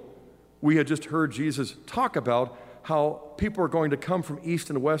meal, we had just heard Jesus talk about how people are going to come from east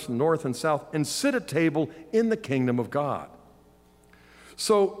and west and north and south and sit at table in the kingdom of God.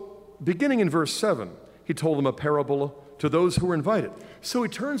 So, beginning in verse 7, he told them a parable to those who were invited. So he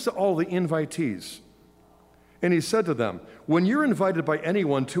turns to all the invitees, and he said to them, when you're invited by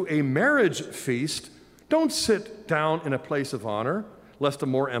anyone to a marriage feast, don't sit down in a place of honor, lest a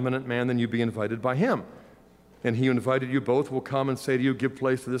more eminent man than you be invited by him. And he who invited you both will come and say to you, give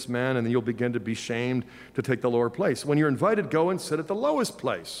place to this man, and then you'll begin to be shamed to take the lower place. When you're invited, go and sit at the lowest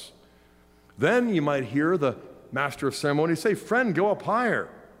place. Then you might hear the master of ceremony say, friend, go up higher.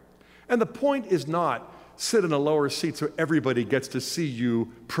 And the point is not sit in a lower seat so everybody gets to see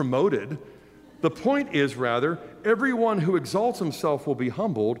you promoted. The point is rather, everyone who exalts himself will be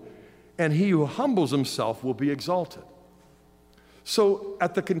humbled, and he who humbles himself will be exalted. So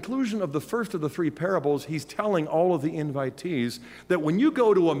at the conclusion of the first of the 3 parables, he's telling all of the invitees that when you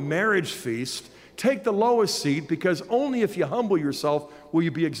go to a marriage feast, take the lowest seat, because only if you humble yourself will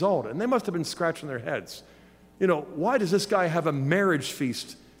you be exalted. And they must have been scratching their heads. You know, why does this guy have a marriage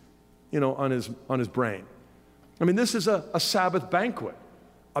feast, you know, on his brain? I mean, this is a Sabbath banquet.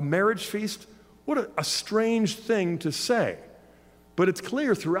 A marriage feast? What a strange thing to say. But it's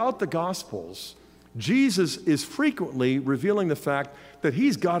clear throughout the Gospels, Jesus is frequently revealing the fact that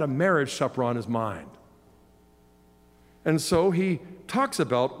he's got a marriage supper on his mind. And so he talks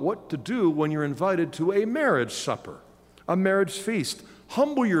about what to do when you're invited to a marriage supper, a marriage feast.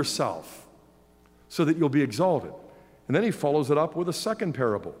 Humble yourself so that you'll be exalted. And then he follows it up with a second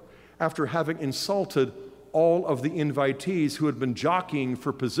parable. After having insulted all of the invitees who had been jockeying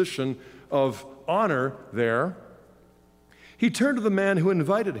for position of honor there, he turned to the man who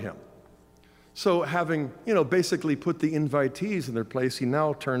invited him. So having, basically put the invitees in their place, he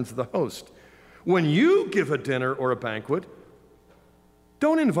now turns to the host. When you give a dinner or a banquet,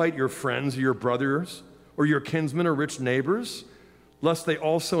 don't invite your friends or your brothers or your kinsmen or rich neighbors, lest they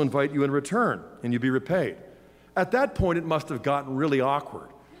also invite you in return and you be repaid. At that point, it must have gotten really awkward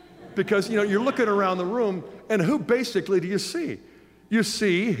because, you're looking around the room, and who basically do you see? You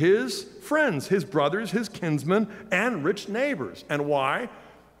see his friends, his brothers, his kinsmen, and rich neighbors. And why?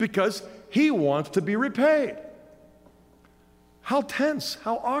 Because he wants to be repaid. How tense,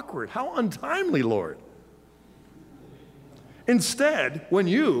 how awkward, how untimely, Lord. Instead,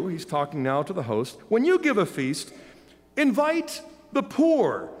 he's talking now to the host, when you give a feast, invite the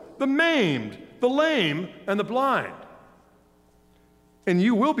poor, the maimed, the lame, and the blind. And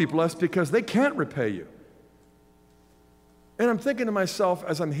you will be blessed because they can't repay you. And I'm thinking to myself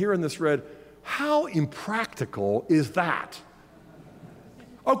as I'm hearing this read, how impractical is that?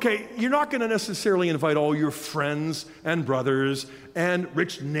 Okay, you're not going to necessarily invite all your friends and brothers and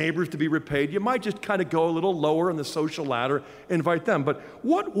rich neighbors to be repaid. You might just kind of go a little lower in the social ladder, invite them. But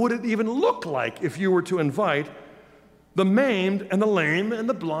what would it even look like if you were to invite the maimed and the lame and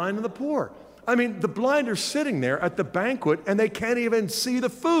the blind and the poor? I mean, the blind are sitting there at the banquet and they can't even see the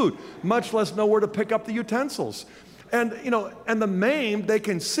food, much less know where to pick up the utensils. And, and the maimed, they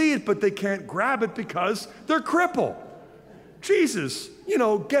can see it, but they can't grab it because they're crippled. Jesus,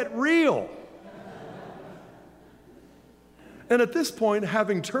 get real. And at this point,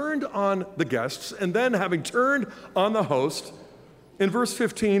 having turned on the guests and then having turned on the host, in verse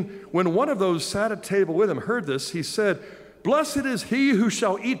 15, when one of those sat at table with him heard this, he said, "Blessed is he who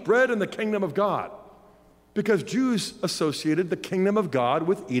shall eat bread in the kingdom of God." Because Jews associated the kingdom of God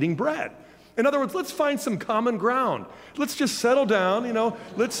with eating bread. In other words, let's find some common ground. Let's just settle down,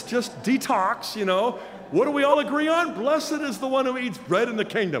 let's just detox, What do we all agree on? Blessed is the one who eats bread in the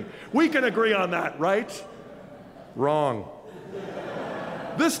kingdom. We can agree on that, right? Wrong.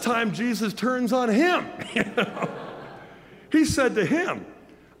 This time Jesus turns on him. He said to him,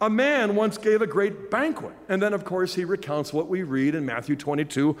 "A man once gave a great banquet." And then, of course, he recounts what we read in Matthew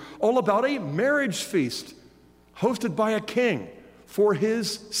 22, all about a marriage feast hosted by a king for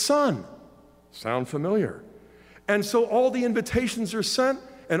his son. Sound familiar? And so all the invitations are sent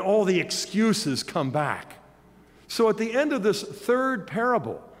and all the excuses come back. So at the end of this third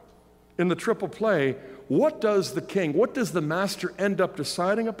parable in the triple play, what does the master end up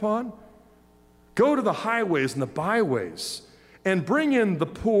deciding upon? Go to the highways and the byways and bring in the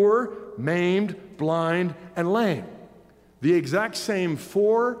poor, maimed, blind, and lame. The exact same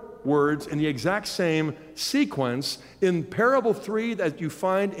 4 words in the exact same sequence in parable 3 that you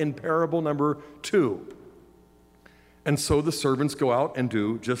find in parable number 2. And so the servants go out and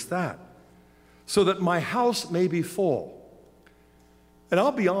do just that, so that my house may be full. And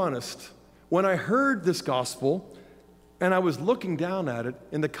I'll be honest, when I heard this gospel and I was looking down at it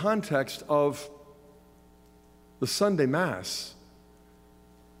in the context of the Sunday Mass,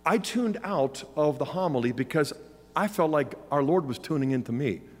 I tuned out of the homily because I felt like our Lord was tuning into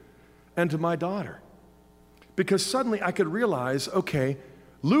me and to my daughter. Because suddenly I could realize, okay,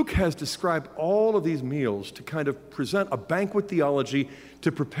 Luke has described all of these meals to kind of present a banquet theology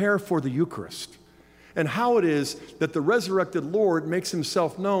to prepare for the Eucharist, and how it is that the resurrected Lord makes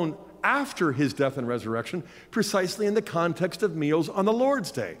himself known after his death and resurrection, precisely in the context of meals on the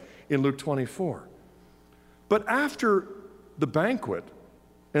Lord's Day in Luke 24. But after the banquet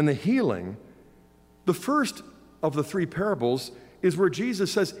and the healing, the first of the 3 parables is where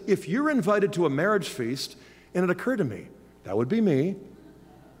Jesus says, if you're invited to a marriage feast, and it occurred to me, that would be me.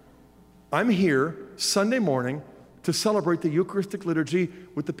 I'm here Sunday morning to celebrate the Eucharistic liturgy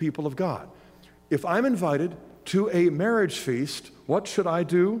with the people of God. If I'm invited to a marriage feast, what should I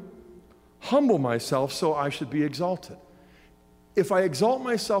do? Humble myself so I should be exalted. If I exalt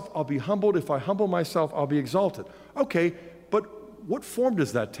myself, I'll be humbled. If I humble myself, I'll be exalted. Okay, but what form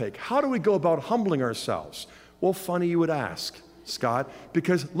does that take? How do we go about humbling ourselves? Well, funny you would ask, Scott,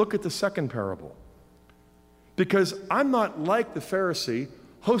 because look at the second parable. Because I'm not like the Pharisee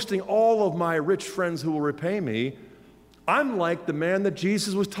hosting all of my rich friends who will repay me. I'm like the man that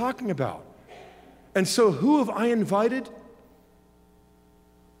Jesus was talking about. And so who have I invited?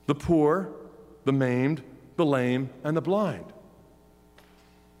 The poor, the maimed, the lame, and the blind.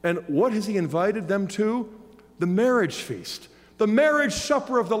 And what has he invited them to? the marriage feast, the marriage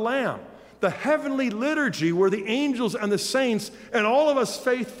supper of the Lamb, the heavenly liturgy where the angels and the saints and all of us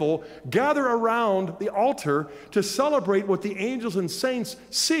faithful gather around the altar to celebrate what the angels and saints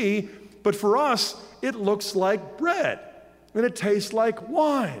see, but for us, it looks like bread and it tastes like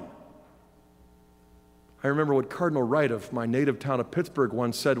wine. I remember what Cardinal Wright of my native town of Pittsburgh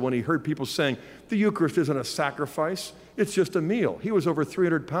once said when he heard people saying, the Eucharist isn't a sacrifice, it's just a meal. He was over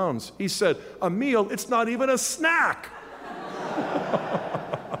 300 pounds. He said, a meal, it's not even a snack.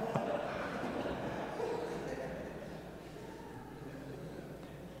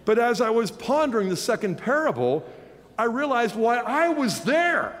 But as I was pondering the second parable, I realized why I was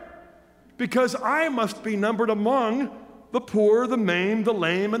there. Because I must be numbered among the poor, the maimed, the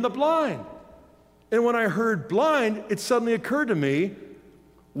lame, and the blind. And when I heard blind, it suddenly occurred to me,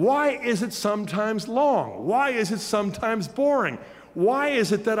 why is it sometimes long? Why is it sometimes boring? Why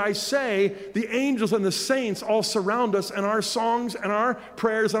is it that I say the angels and the saints all surround us and our songs and our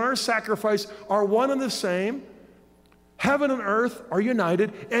prayers and our sacrifice are one and the same? Heaven and earth are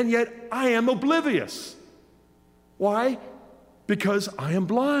united, and yet I am oblivious. Why? Because I am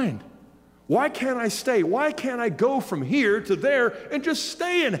blind. Why can't I stay? Why can't I go from here to there and just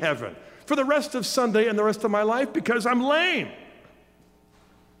stay in heaven for the rest of Sunday and the rest of my life? Because I'm lame.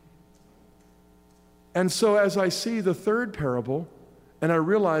 And so as I see the third parable, and I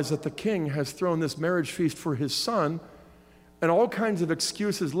realize that the king has thrown this marriage feast for his son, and all kinds of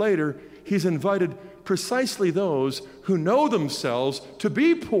excuses later, he's invited precisely those who know themselves to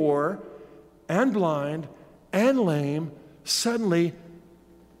be poor and blind and lame. Suddenly,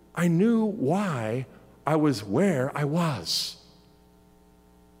 I knew why I was where I was,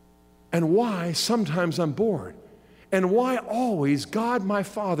 and why sometimes I'm bored, and why always God, my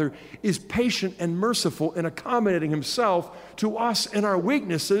Father, is patient and merciful in accommodating himself to us and our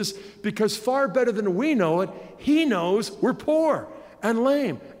weaknesses, because far better than we know it, he knows we're poor and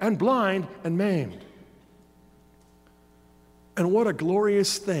lame and blind and maimed. And what a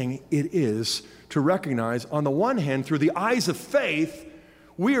glorious thing it is to recognize, on the one hand, through the eyes of faith,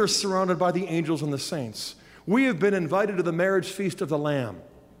 we are surrounded by the angels and the saints. We have been invited to the marriage feast of the Lamb.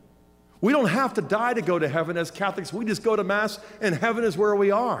 We don't have to die to go to heaven as Catholics. We just go to Mass, and heaven is where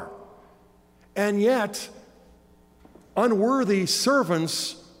we are. And yet, unworthy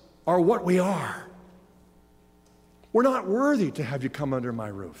servants are what we are. We're not worthy to have you come under my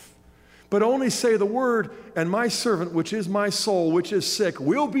roof. But only say the word, and my servant, which is my soul, which is sick,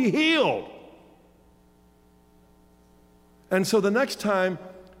 will be healed. And so the next time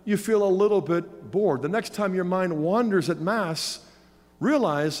you feel a little bit bored, the next time your mind wanders at Mass,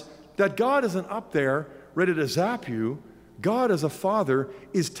 realize that God isn't up there ready to zap you. God, as a father,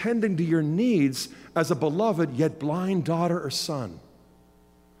 is tending to your needs as a beloved yet blind daughter or son.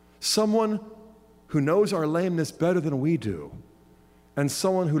 Someone who knows our lameness better than we do, and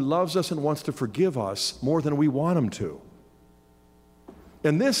someone who loves us and wants to forgive us more than we want him to.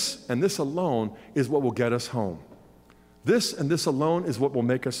 And this alone is what will get us home. This and this alone is what will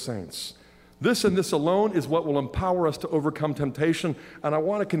make us saints. This and this alone is what will empower us to overcome temptation. And I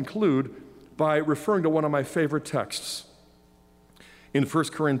want to conclude by referring to one of my favorite texts in 1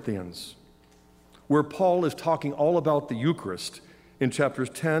 Corinthians, where Paul is talking all about the Eucharist in chapters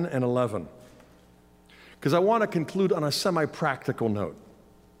 10 and 11. Because I want to conclude on a semi-practical note.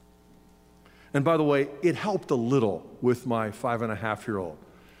 And by the way, it helped a little with my 5.5-year-old.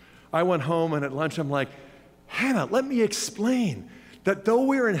 I went home, and at lunch I'm like, Hannah, let me explain that though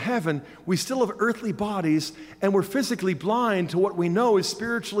we're in heaven, we still have earthly bodies, and we're physically blind to what we know is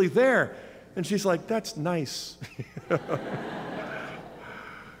spiritually there. And she's like, that's nice.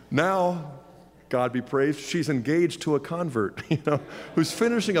 Now, God be praised, she's engaged to a convert, who's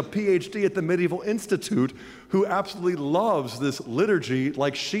finishing a PhD at the Medieval Institute, who absolutely loves this liturgy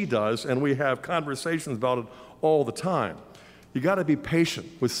like she does, and we have conversations about it all the time. You got to be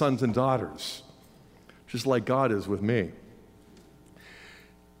patient with sons and daughters, just like God is with me.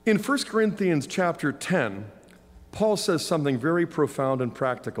 In 1 Corinthians chapter 10, Paul says something very profound and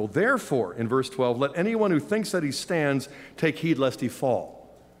practical. Therefore, in verse 12, let anyone who thinks that he stands take heed lest he fall.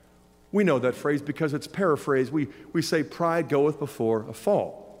 We know that phrase because it's paraphrased. We say pride goeth before a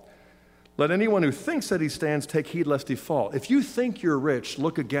fall. Let anyone who thinks that he stands take heed lest he fall. If you think you're rich,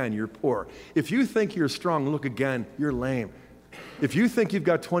 look again, you're poor. If you think you're strong, look again, you're lame. If you think you've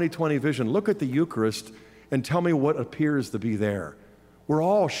got 20/20 vision, look at the Eucharist and tell me what appears to be there. We're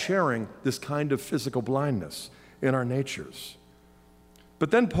all sharing this kind of physical blindness in our natures.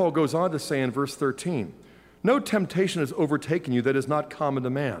 But then Paul goes on to say in verse 13, no temptation has overtaken you that is not common to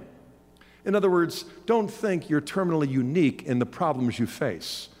man. In other words, don't think you're terminally unique in the problems you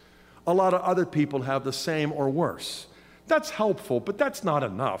face. A lot of other people have the same or worse. That's helpful, but that's not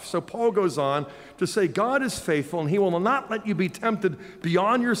enough. So Paul goes on to say, God is faithful, and he will not let you be tempted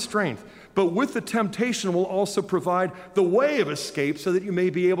beyond your strength, but with the temptation will also provide the way of escape so that you may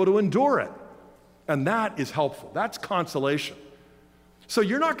be able to endure it. And that is helpful. That's consolation. So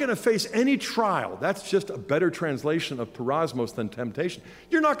you're not going to face any trial. That's just a better translation of parasmos than temptation.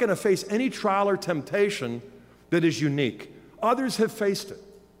 You're not going to face any trial or temptation that is unique. Others have faced it.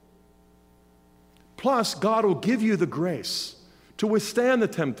 Plus, God will give you the grace to withstand the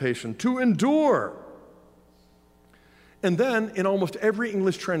temptation, to endure. And then, in almost every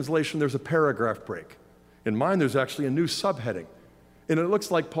English translation, there's a paragraph break. In mine, there's actually a new subheading. And it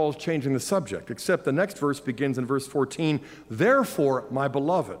looks like Paul's changing the subject, except the next verse begins in verse 14, therefore, my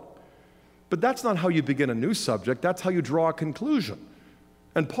beloved. But that's not how you begin a new subject. That's how you draw a conclusion.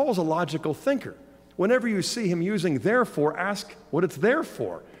 And Paul's a logical thinker. Whenever you see him using therefore, ask what it's there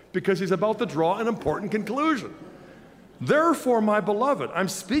for, because he's about to draw an important conclusion. Therefore, my beloved, I'm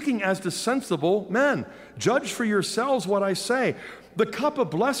speaking as to sensible men. Judge for yourselves what I say. The cup of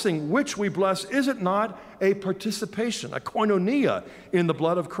blessing which we bless, is it not a participation, a koinonia in the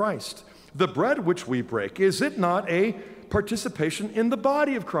blood of Christ? The bread which we break, is it not a participation in the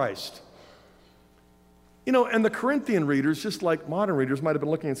body of Christ? You know, and the Corinthian readers, just like modern readers, might have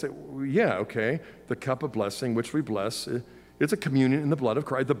been looking and say, well, yeah, okay, the cup of blessing which we bless, it's a communion in the blood of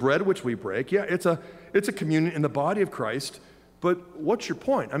Christ. The bread which we break, yeah, it's a communion in the body of Christ. But what's your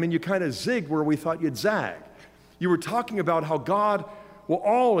point? I mean, you kind of zigged where we thought you'd zag. You were talking about how God will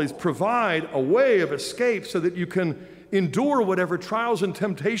always provide a way of escape so that you can endure whatever trials and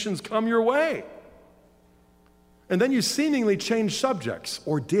temptations come your way. And then you seemingly changed subjects,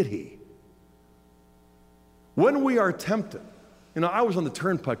 or did he? When we are tempted, you know, I was on the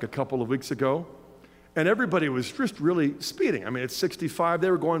turnpike a couple of weeks ago, and everybody was just really speeding. I mean, it's 65, they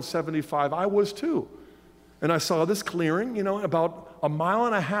were going 75, I was too. And I saw this clearing, you know, about a mile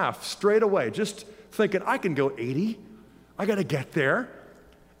and a half straight away, just thinking, I can go 80, I gotta get there.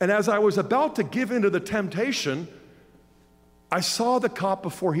 And as I was about to give into the temptation, I saw the cop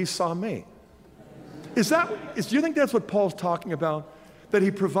before he saw me. Do you think that's what Paul's talking about? That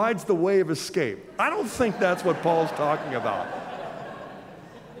he provides the way of escape? I don't think that's what Paul's talking about.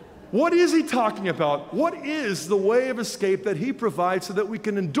 What is he talking about? What is the way of escape that he provides so that we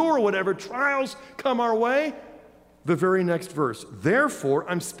can endure whatever trials come our way? The very next verse. Therefore,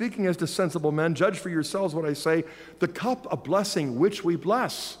 I'm speaking as to sensible men. Judge for yourselves what I say. The cup of blessing which we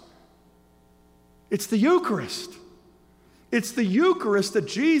bless. It's the Eucharist. It's the Eucharist that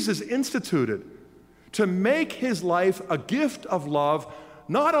Jesus instituted to make his life a gift of love,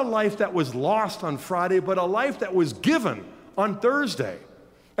 not a life that was lost on Friday, but a life that was given on Thursday.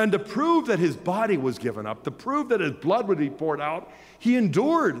 And to prove that his body was given up, to prove that his blood would be poured out, he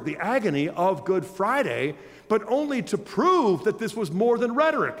endured the agony of Good Friday, but only to prove that this was more than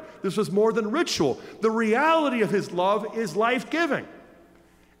rhetoric. This was more than ritual. The reality of his love is life-giving.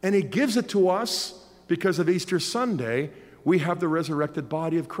 And he gives it to us because of Easter Sunday. We have the resurrected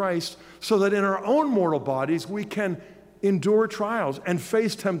body of Christ so that in our own mortal bodies we can endure trials and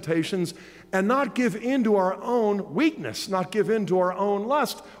face temptations and not give in to our own weakness, not give in to our own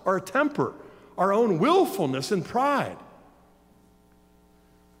lust, our temper, our own willfulness and pride.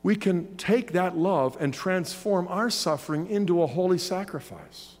 We can take that love and transform our suffering into a holy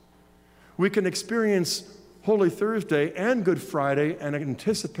sacrifice. We can experience Holy Thursday and Good Friday and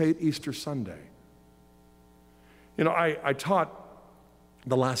anticipate Easter Sunday. You know, I taught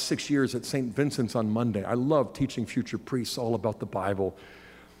the last 6 years at St. Vincent's on Monday. I love teaching future priests all about the Bible.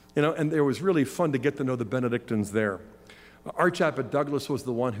 You know, and it was really fun to get to know the Benedictines there. Archabbot Douglas was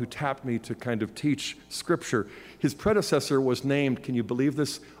the one who tapped me to kind of teach Scripture. His predecessor was named, can you believe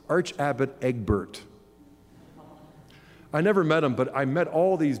this, Archabbot Egbert. I never met him, but I met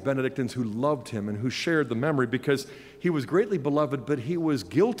all these Benedictines who loved him and who shared the memory because he was greatly beloved, but he was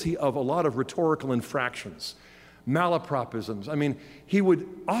guilty of a lot of rhetorical infractions, malapropisms. I mean, he would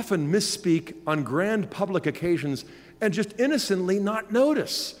often misspeak on grand public occasions and just innocently not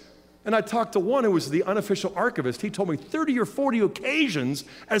notice. And I talked to one who was the unofficial archivist. He told me 30 or 40 occasions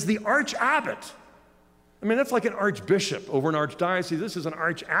as the archabbot. I mean, that's like an archbishop over an archdiocese. This is an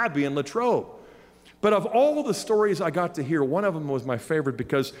archabbey in Latrobe. But of all the stories I got to hear, one of them was my favorite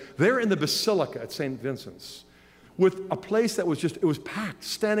because they're in the Basilica at St. Vincent's with a place that was just, it was packed,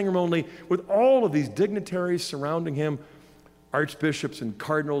 standing room only, with all of these dignitaries surrounding him, archbishops and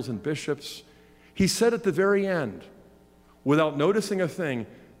cardinals and bishops. He said at the very end, without noticing a thing,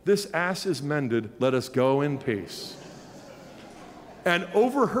 "This ass is mended, let us go in peace." And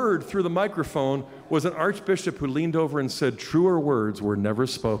overheard through the microphone was an archbishop who leaned over and said, "Truer words were never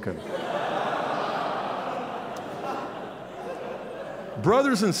spoken."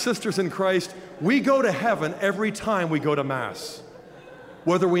 Brothers and sisters in Christ, we go to heaven every time we go to Mass,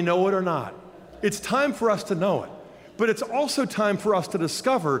 whether we know it or not. It's time for us to know it, but it's also time for us to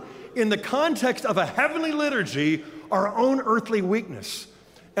discover, in the context of a heavenly liturgy, our own earthly weakness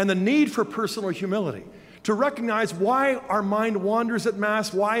and the need for personal humility, to recognize why our mind wanders at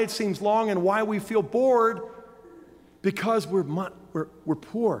Mass, why it seems long, and why we feel bored, because we're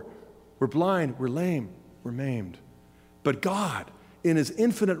poor, we're blind, we're lame, we're maimed. But God, in His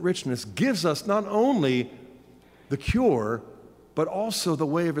infinite richness, gives us not only the cure, but also the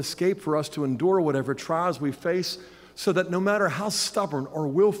way of escape for us to endure whatever trials we face, so that no matter how stubborn or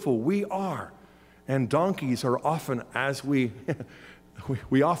willful we are, and donkeys are often, as we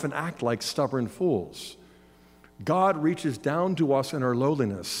often act like stubborn fools, God reaches down to us in our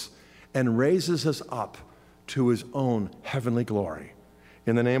lowliness and raises us up to His own heavenly glory.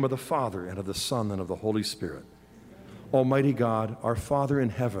 In the name of the Father, and of the Son, and of the Holy Spirit. Almighty God, our Father in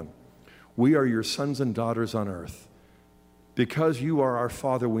heaven, we are your sons and daughters on earth. Because you are our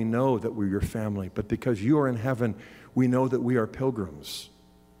Father, we know that we're your family. But because you are in heaven, we know that we are pilgrims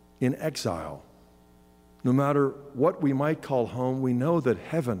in exile. No matter what we might call home, we know that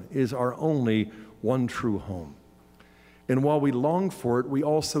heaven is our only one true home. And while we long for it, we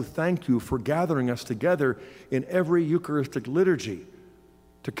also thank you for gathering us together in every Eucharistic liturgy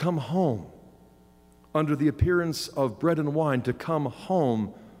to come home under the appearance of bread and wine, to come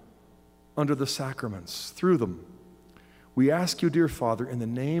home under the sacraments, through them. We ask you, dear Father, in the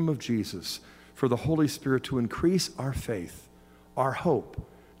name of Jesus, for the Holy Spirit to increase our faith, our hope,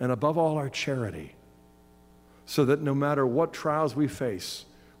 and above all our charity, so that no matter what trials we face,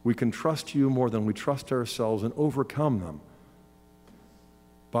 we can trust you more than we trust ourselves and overcome them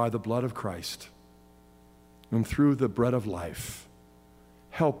by the blood of Christ and through the bread of life.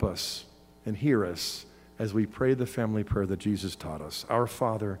 Help us and hear us as we pray the family prayer that Jesus taught us. Our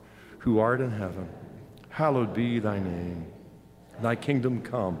Father, who art in heaven, hallowed be thy name. Thy kingdom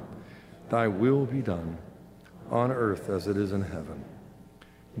come, thy will be done, on earth as it is in heaven.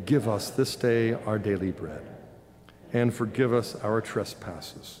 Give us this day our daily bread, and forgive us our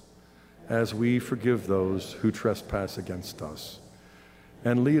trespasses, as we forgive those who trespass against us.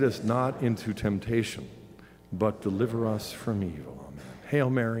 And lead us not into temptation, but deliver us from evil. Amen. Hail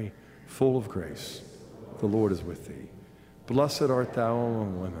Mary, full of grace, the Lord is with thee. Blessed art thou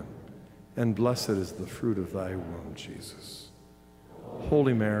among women, and blessed is the fruit of thy womb, Jesus.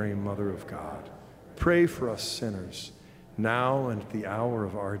 Holy Mary, Mother of God, pray for us sinners, now and at the hour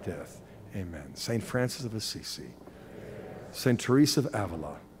of our death. Amen. Saint Francis of Assisi, Saint Teresa of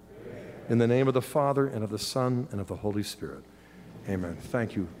Avila, in the name of the Father, and of the Son, and of the Holy Spirit. Amen.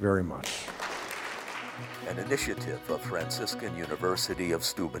 Thank you very much. An initiative of Franciscan University of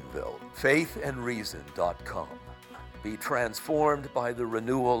Steubenville. faithandreason.com. Be transformed by the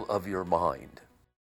renewal of your mind.